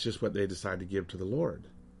 but that's just what they decide to give to the Lord.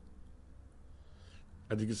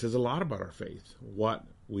 I think it says a lot about our faith, what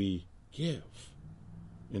we give,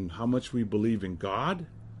 and how much we believe in God,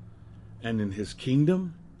 and in his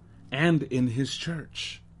kingdom and in his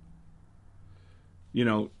church. You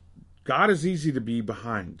know, God is easy to be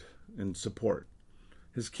behind and support.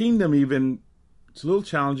 His kingdom even, it's a little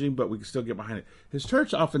challenging, but we can still get behind it. His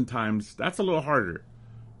church, oftentimes, that's a little harder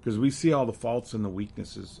because we see all the faults and the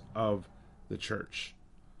weaknesses of the church.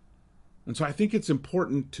 And so I think it's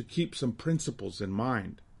important to keep some principles in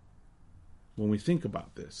mind when we think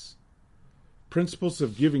about this. Principles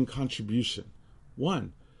of giving contribution.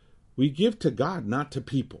 One, we give to God, not to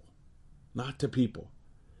people. Not to people.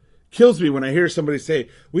 Kills me when I hear somebody say,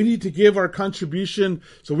 we need to give our contribution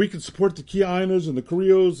so we can support the Kiainas and the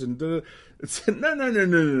Koreos and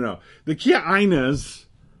no. The Kiainas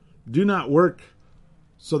do not work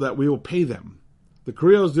so that we will pay them. The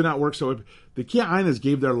Koreos do not work the Kiainas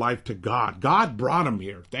gave their life to God. God brought them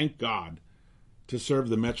here, thank God, to serve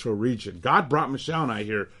the metro region. God brought Michelle and I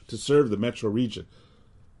here to serve the metro region.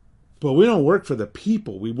 But we don't work for the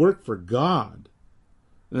people. We work for God.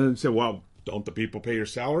 And then say, well, don't the people pay your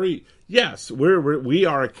salary? Yes, we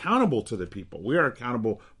are accountable to the people. We are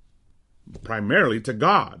accountable primarily to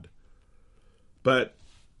God. But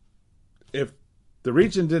if the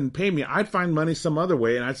region didn't pay me, I'd find money some other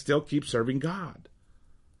way and I'd still keep serving God.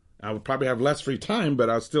 I would probably have less free time, but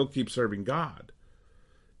I'll still keep serving God.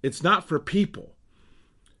 It's not for people.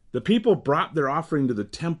 The people brought their offering to the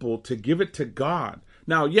temple to give it to God.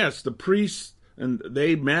 Now, yes, the priests, and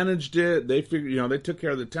they managed it. They figured, they took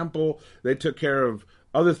care of the temple. They took care of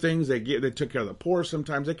other things. They took care of the poor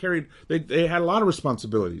sometimes. They had a lot of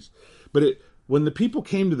responsibilities. But when the people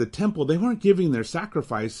came to the temple, they weren't giving their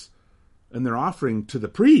sacrifice and their offering to the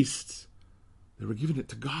priests. They were giving it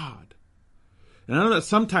to God. And I know that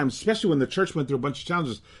sometimes, especially when the church went through a bunch of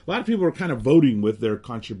challenges, a lot of people were kind of voting with their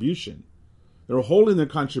contribution. They were holding their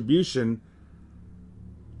contribution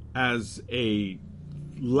as a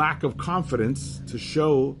lack of confidence, to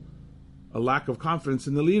show a lack of confidence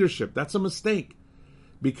in the leadership. That's a mistake,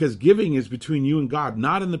 because giving is between you and God,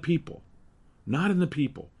 not in the people. Not in the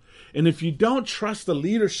people. And if you don't trust the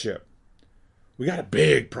leadership, we got a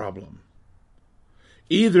big problem.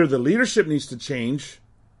 Either the leadership needs to change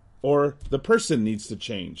or the person needs to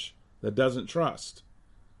change that doesn't trust.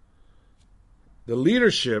 The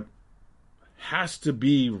leadership has to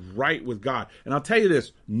be right with God. And I'll tell you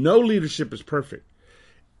this, no leadership is perfect.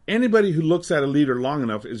 Anybody who looks at a leader long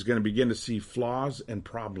enough is going to begin to see flaws and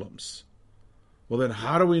problems. Well, then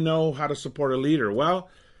how do we know how to support a leader? Well,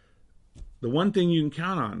 the one thing you can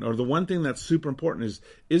count on, or the one thing that's super important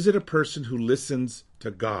is it a person who listens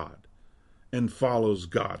to God and follows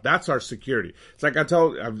God? That's our security. It's like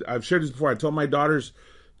I've shared this before. I told my daughters,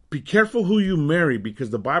 be careful who you marry, because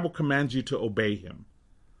the Bible commands you to obey him.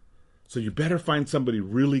 So you better find somebody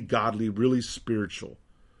really godly, really spiritual,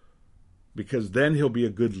 because then he'll be a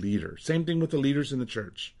good leader. Same thing with the leaders in the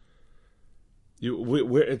church.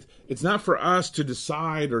 It's not for us to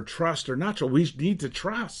decide or trust or not trust. We need to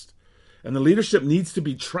trust. And the leadership needs to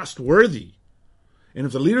be trustworthy. And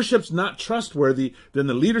if the leadership's not trustworthy, then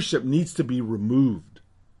the leadership needs to be removed.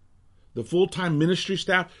 The full-time ministry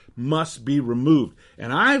staff must be removed.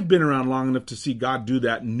 And I've been around long enough to see God do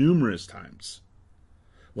that numerous times.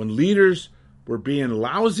 When leaders were being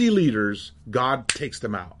lousy leaders, God takes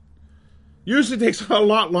them out. Usually takes a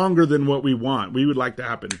lot longer than what we want. We would like to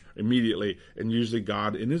happen immediately. And usually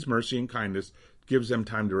God, in his mercy and kindness, gives them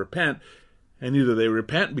time to repent. And either they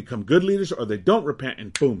repent and become good leaders, or they don't repent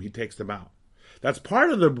and boom, he takes them out. That's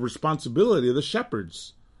part of the responsibility of the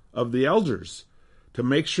shepherds, of the elders, to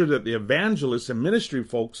make sure that the evangelists and ministry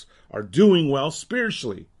folks are doing well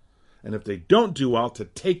spiritually. And if they don't do well, to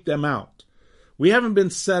take them out. We haven't been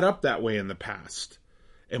set up that way in the past.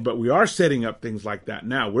 But we are setting up things like that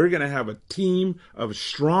now. We're going to have a team of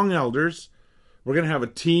strong elders. We're going to have a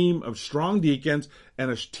team of strong deacons and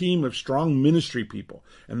a team of strong ministry people.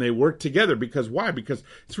 And they work together. Because why? Because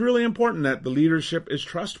it's really important that the leadership is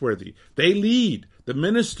trustworthy. They lead. The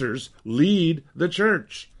ministers lead the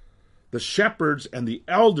church. The shepherds and the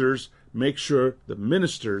elders make sure the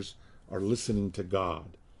ministers are listening to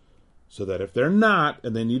God. So that if they're not,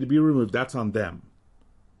 and they need to be removed, that's on them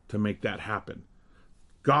to make that happen.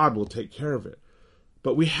 God will take care of it.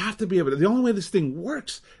 But we have to be able to, the only way this thing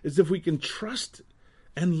works is if we can trust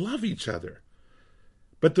and love each other.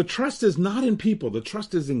 But the trust is not in people. The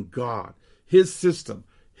trust is in God, his system,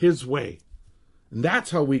 his way. And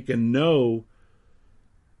that's how we can know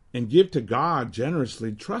and give to God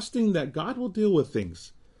generously, trusting that God will deal with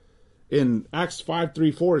things. In Acts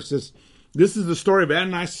 5:3-4, it says, this is the story of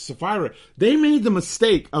Ananias and Sapphira. They made the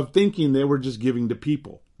mistake of thinking they were just giving to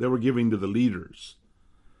people. They were giving to the leaders.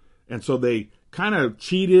 And so they kind of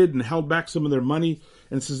cheated and held back some of their money.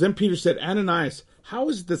 And it says, then Peter said, Ananias, How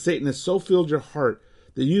is it that Satan has so filled your heart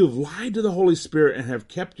that you have lied to the Holy Spirit and have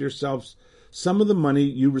kept yourselves some of the money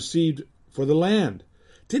you received for the land?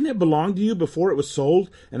 Didn't it belong to you before it was sold?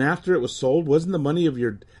 And after it was sold, wasn't the money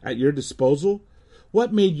at your disposal?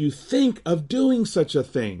 What made you think of doing such a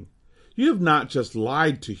thing? You have not just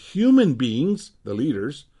lied to human beings, the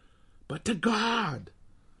leaders, but to God.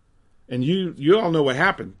 And you all know what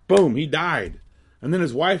happened. Boom, he died. And then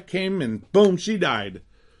his wife came and boom, she died.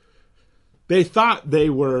 They thought they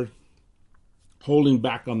were holding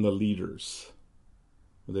back on the leaders.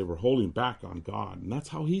 They were holding back on God. And that's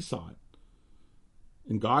how he saw it.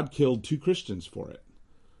 And God killed 2 Christians for it.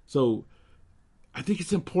 So I think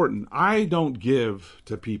it's important. I don't give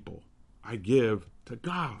to people. I give to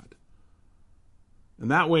God.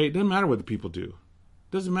 And that way, it doesn't matter what the people do.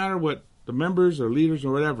 It doesn't matter what the members or leaders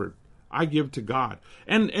or whatever. I give to God.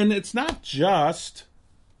 And it's not just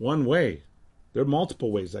one way. There are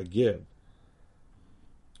multiple ways I give.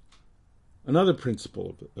 Another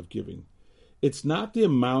principle of giving. It's not the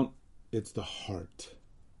amount, it's the heart.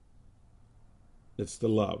 It's the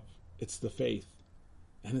love. It's the faith.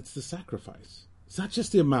 And it's the sacrifice. It's not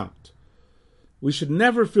just the amount. We should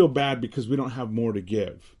never feel bad because we don't have more to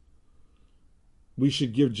give. We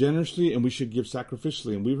should give generously and we should give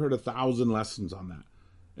sacrificially. And we've heard 1,000 lessons on that.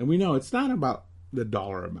 And we know it's not about the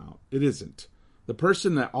dollar amount. It isn't. The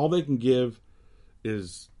person that all they can give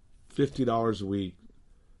is $50 a week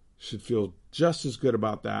should feel just as good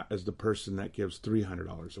about that as the person that gives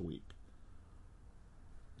 $300 a week.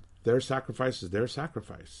 Their sacrifice is their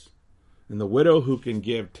sacrifice. And the widow who can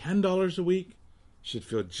give $10 a week should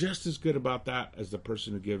feel just as good about that as the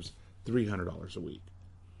person who gives $300 a week.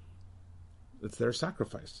 It's their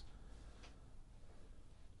sacrifice.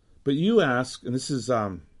 But you ask, and this is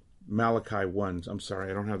Malachi 1. I'm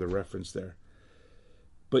sorry, I don't have the reference there.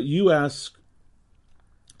 But you ask,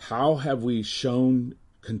 how have we shown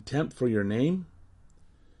contempt for your name?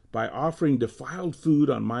 By offering defiled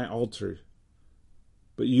food on my altar.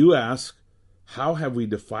 But you ask, how have we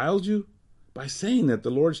defiled you? By saying that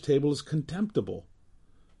the Lord's table is contemptible.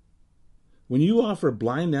 When you offer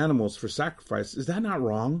blind animals for sacrifice, is that not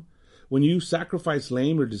wrong? When you sacrifice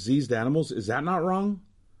lame or diseased animals, is that not wrong?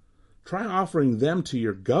 Try offering them to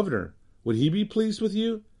your governor. Would he be pleased with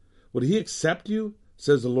you? Would he accept you?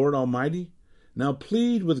 Says the Lord Almighty. Now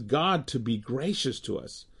plead with God to be gracious to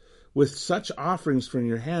us. With such offerings from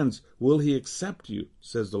your hands will he accept you,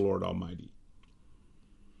 says the Lord Almighty.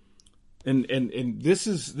 And this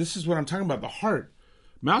is what I'm talking about, the heart.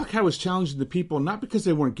 Malachi was challenging the people not because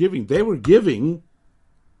they weren't giving. They were giving,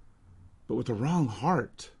 but with the wrong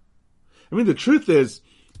heart. I mean, the truth is,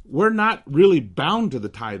 we're not really bound to the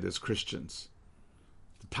tithe as Christians.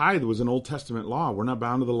 The tithe was an Old Testament law. We're not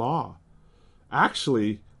bound to the law.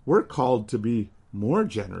 Actually, we're called to be more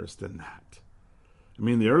generous than that. I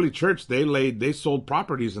mean, the early church, they sold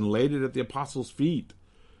properties and laid it at the apostles' feet.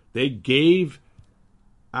 They gave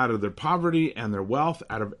out of their poverty and their wealth,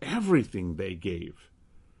 out of everything they gave.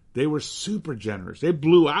 They were super generous. They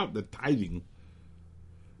blew out the tithing.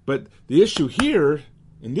 But the issue here,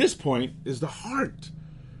 in this point, is the heart.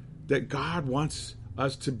 That God wants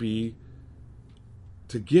us to give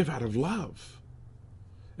out of love.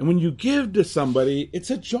 And when you give to somebody, it's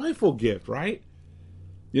a joyful gift, right?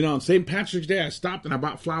 You know, on St. Patrick's Day, I stopped and I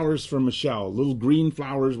bought flowers for Michelle, little green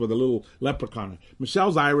flowers with a little leprechaun.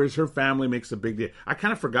 Michelle's Irish, her family makes a big deal. I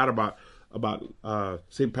kind of forgot about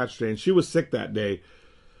St. Patrick's Day, and she was sick that day.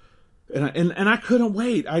 And I couldn't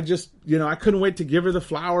wait. I couldn't wait to give her the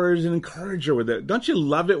flowers and encourage her with it. Don't you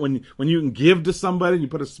love it when you can give to somebody and you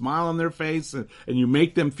put a smile on their face and you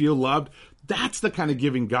make them feel loved? That's the kind of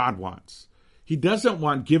giving God wants. He doesn't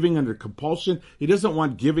want giving under compulsion. He doesn't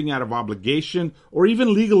want giving out of obligation or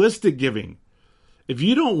even legalistic giving. If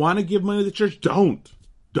you don't want to give money to the church, don't.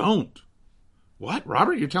 What,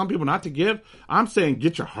 Robert? You're telling people not to give? I'm saying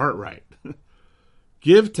get your heart right.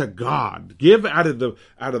 Give to God. Give out of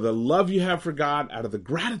the love you have for God, out of the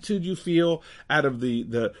gratitude you feel, out of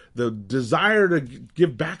the desire to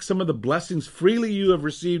give back some of the blessings freely you have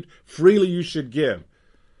received, freely you should give.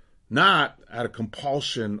 Not out of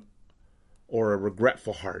compulsion or a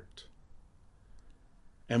regretful heart.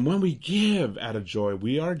 And when we give out of joy,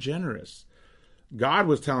 we are generous. God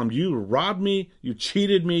was telling them, you robbed me, you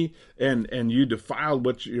cheated me, and you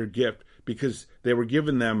defiled your gift, because they were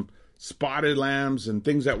giving them spotted lambs and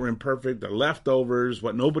things that were imperfect, the leftovers,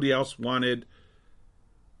 what nobody else wanted.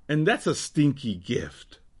 And that's a stinky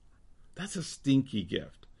gift. That's a stinky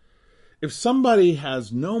gift. If somebody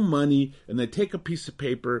has no money and they take a piece of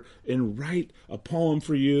paper and write a poem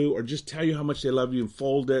for you or just tell you how much they love you and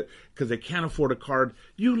fold it because they can't afford a card,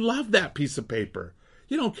 you love that piece of paper.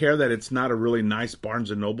 You don't care that it's not a really nice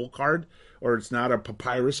Barnes & Noble card or it's not a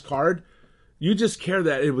papyrus card. You just care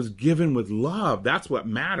that it was given with love. That's what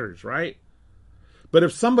matters, right? But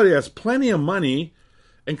if somebody has plenty of money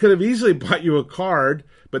and could have easily bought you a card,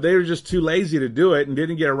 but they were just too lazy to do it and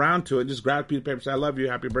didn't get around to it, just grabbed a piece of paper and said, I love you,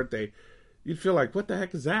 happy birthday, you'd feel like, what the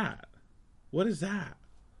heck is that? What is that?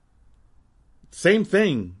 Same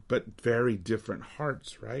thing, but very different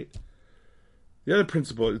hearts, right? The other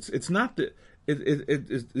principle, it's not that,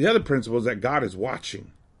 the other principle is that God is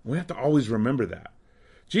watching. We have to always remember that.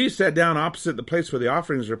 Jesus sat down opposite the place where the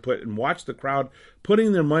offerings were put and watched the crowd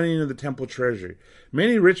putting their money into the temple treasury.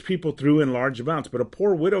 Many rich people threw in large amounts, but a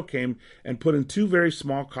poor widow came and put in 2 very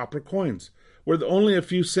small copper coins, worth only a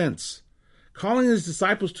few cents. Calling his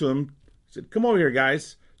disciples to him, he said, come over here,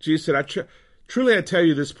 guys. Jesus said, truly I tell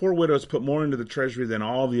you, this poor widow has put more into the treasury than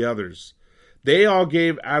all the others. They all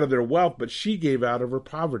gave out of their wealth, but she gave out of her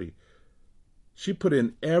poverty. She put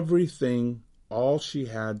in everything, all she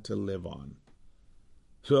had to live on.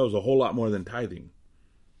 So that was a whole lot more than tithing.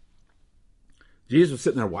 Jesus was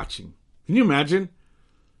sitting there watching. Can you imagine?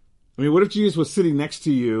 I mean, what if Jesus was sitting next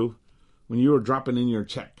to you when you were dropping in your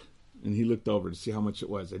check and he looked over to see how much it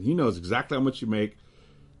was, and he knows exactly how much you make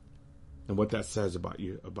and what that says about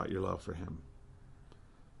you, about your love for him.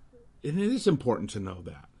 And it is important to know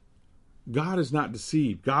that. God is not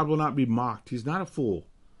deceived. God will not be mocked. He's not a fool.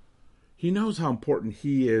 He knows how important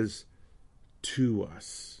he is to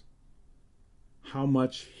us, how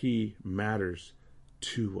much he matters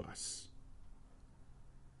to us.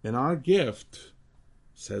 And our gift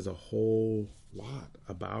says a whole lot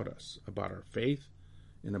about us, about our faith,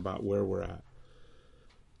 and about where we're at.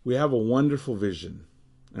 We have a wonderful vision.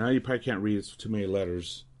 Now you probably can't read it, it's too many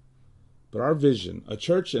letters. But our vision, a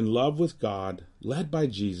church in love with God, led by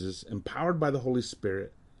Jesus, empowered by the Holy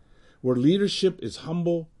Spirit, where leadership is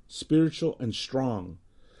humble, spiritual, and strong.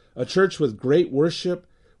 A church with great worship,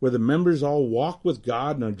 where the members all walk with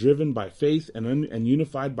God and are driven by faith and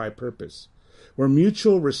unified by purpose. Where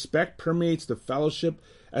mutual respect permeates the fellowship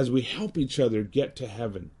as we help each other get to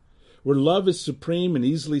heaven. Where love is supreme and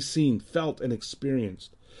easily seen, felt, and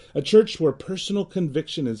experienced. A church where personal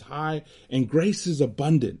conviction is high and grace is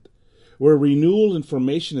abundant. Where renewal and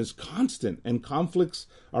formation is constant and conflicts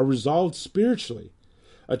are resolved spiritually.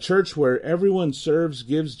 A church where everyone serves,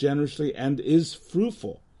 gives generously, and is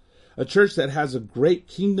fruitful. A church that has a great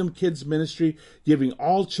Kingdom Kids ministry, giving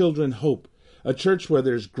all children hope. A church where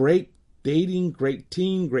there's great dating, great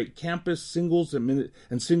teen, great campus, singles and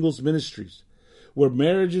singles ministries. Where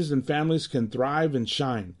marriages and families can thrive and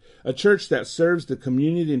shine. A church that serves the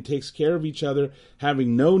community and takes care of each other,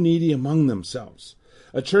 having no needy among themselves.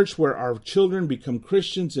 A church where our children become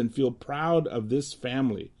Christians and feel proud of this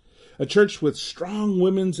family. A church with strong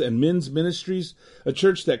women's and men's ministries. A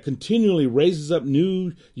church that continually raises up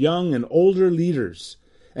new, young, and older leaders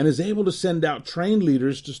and is able to send out trained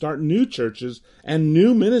leaders to start new churches and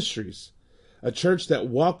new ministries. A church that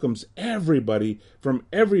welcomes everybody from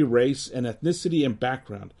every race and ethnicity and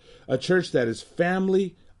background. A church that is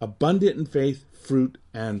family, abundant in faith, fruit,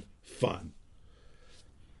 and fun.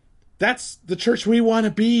 That's the church we want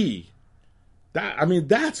to be.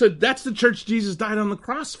 That's the church Jesus died on the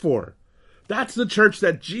cross for. That's the church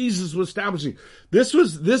that Jesus was establishing. This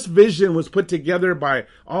vision was put together by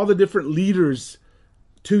all the different leaders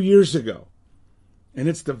 2 years ago. And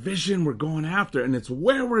it's the vision we're going after, and it's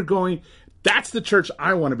where we're going. That's the church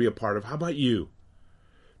I want to be a part of. How about you?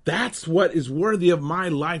 That's what is worthy of my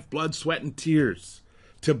life, blood, sweat, and tears.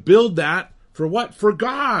 To build that for what? For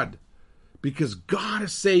God. Because God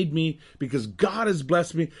has saved me, because God has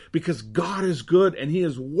blessed me, because God is good, and he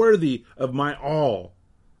is worthy of my all.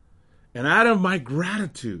 And out of my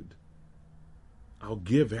gratitude, I'll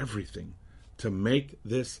give everything to make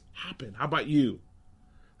this happen. How about you?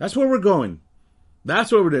 That's where we're going.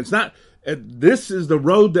 That's what we're doing. It's not, this is the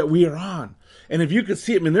road that we are on. And if you could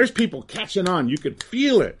see it, there's people catching on. You could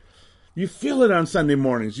feel it. You feel it on Sunday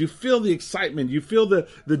mornings. You feel the excitement. You feel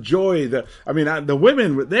the joy. The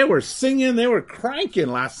women, they were singing. They were cranking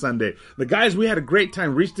last Sunday. The guys, we had a great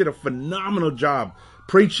time. Reese did a phenomenal job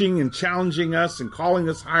preaching and challenging us and calling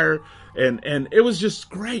us higher. And it was just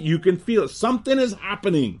great. You can feel it. Something is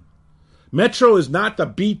happening. Metro is not the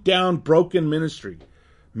beat down, broken ministry.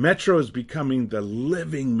 Metro is becoming the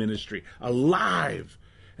living ministry, alive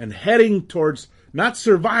and heading towards not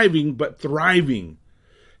surviving, but thriving.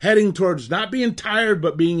 Heading towards not being tired,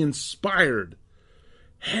 but being inspired.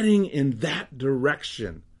 Heading in that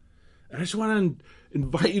direction. And I just want to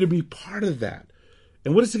invite you to be part of that.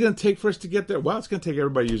 And what is it going to take for us to get there? Well, it's going to take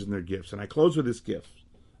everybody using their gifts. And I close with this gift.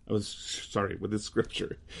 With this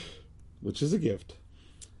scripture, which is a gift.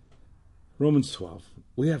 Romans 12.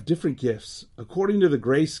 We have different gifts according to the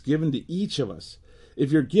grace given to each of us.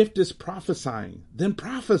 If your gift is prophesying, then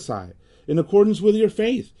prophesy in accordance with your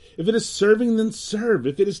faith. If it is serving, then serve.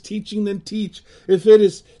 If it is teaching, then teach. If it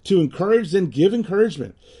is to encourage, then give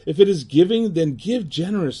encouragement. If it is giving, then give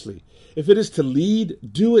generously. If it is to lead,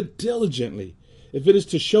 do it diligently. If it is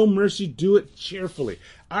to show mercy, do it cheerfully.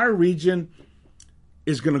 Our region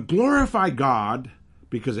is going to glorify God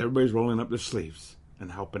because everybody's rolling up their sleeves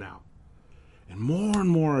and helping out. And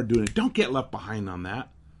more are doing it. Don't get left behind on that.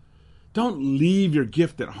 Don't leave your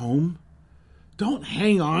gift at home. Don't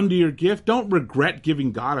hang on to your gift. Don't regret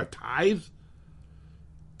giving God a tithe.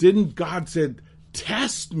 Didn't God say,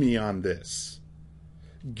 test me on this?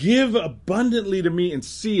 Give abundantly to me and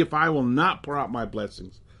see if I will not pour out my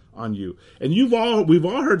blessings on you. And we've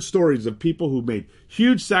all heard stories of people who made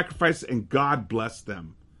huge sacrifices and God blessed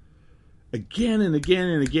them. Again and again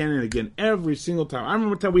and again and again, every single time. I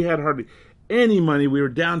remember one time we had hardly any money. We were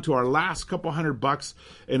down to our last couple $100,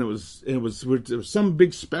 and there was some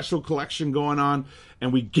big special collection going on,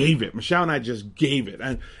 and we gave it. Michelle and I just gave it,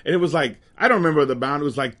 and it was like, I don't remember the amount. It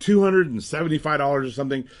was like $275 or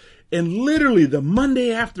something. And literally the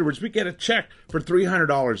Monday afterwards, we get a check for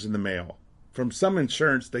 $300 in the mail from some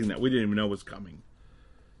insurance thing that we didn't even know was coming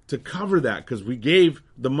to cover that, because we gave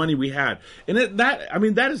the money we had. And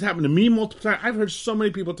that has happened to me multiple times. I've heard so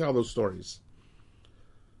many people tell those stories.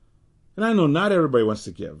 And I know not everybody wants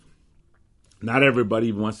to give. Not everybody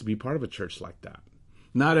even wants to be part of a church like that.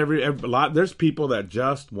 There's people that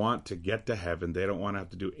just want to get to heaven. They don't want to have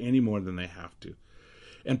to do any more than they have to.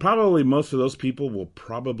 And probably most of those people will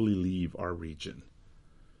probably leave our region,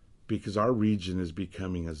 because our region is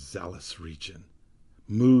becoming a zealous region,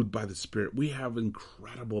 moved by the Spirit. We have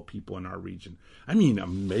incredible people in our region. I mean,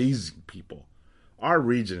 amazing people. Our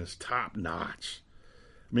region is top notch.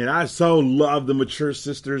 I mean, I so love the mature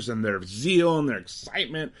sisters and their zeal and their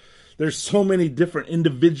excitement. There's so many different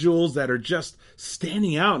individuals that are just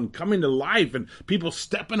standing out and coming to life, and people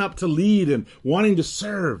stepping up to lead and wanting to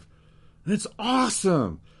serve. And it's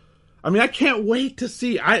awesome. I mean, I can't wait to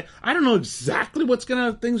see. I don't know exactly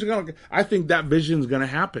things are going to, I think that vision is going to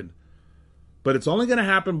happen. But it's only going to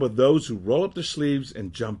happen with those who roll up their sleeves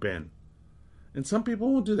and jump in. And some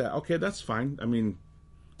people won't do that. Okay, that's fine. I mean,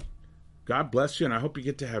 God bless you, and I hope you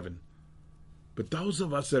get to heaven. But those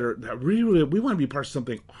of us that really, we want to be part of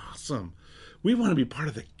something awesome. We want to be part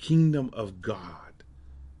of the kingdom of God.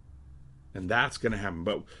 And that's going to happen.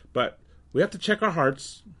 But we have to check our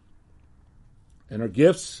hearts. And our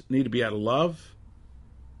gifts need to be out of love,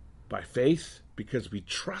 by faith, because we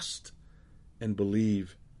trust and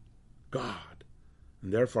believe God.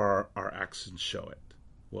 And therefore our actions show it.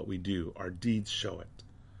 What we do, our deeds show it.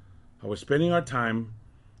 How we're spending our time,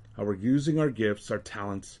 how we're using our gifts, our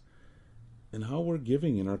talents, and how we're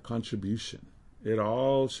giving in our contribution. It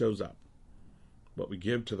all shows up. What we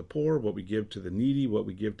give to the poor, what we give to the needy, what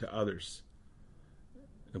we give to others,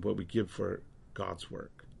 and what we give for God's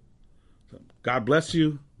work. So, God bless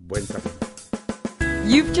you. Buen camino.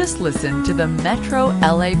 You've just listened to the Metro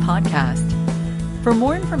LA podcast. For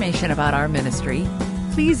more information about our ministry,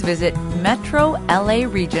 please visit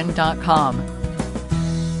metrolaregion.com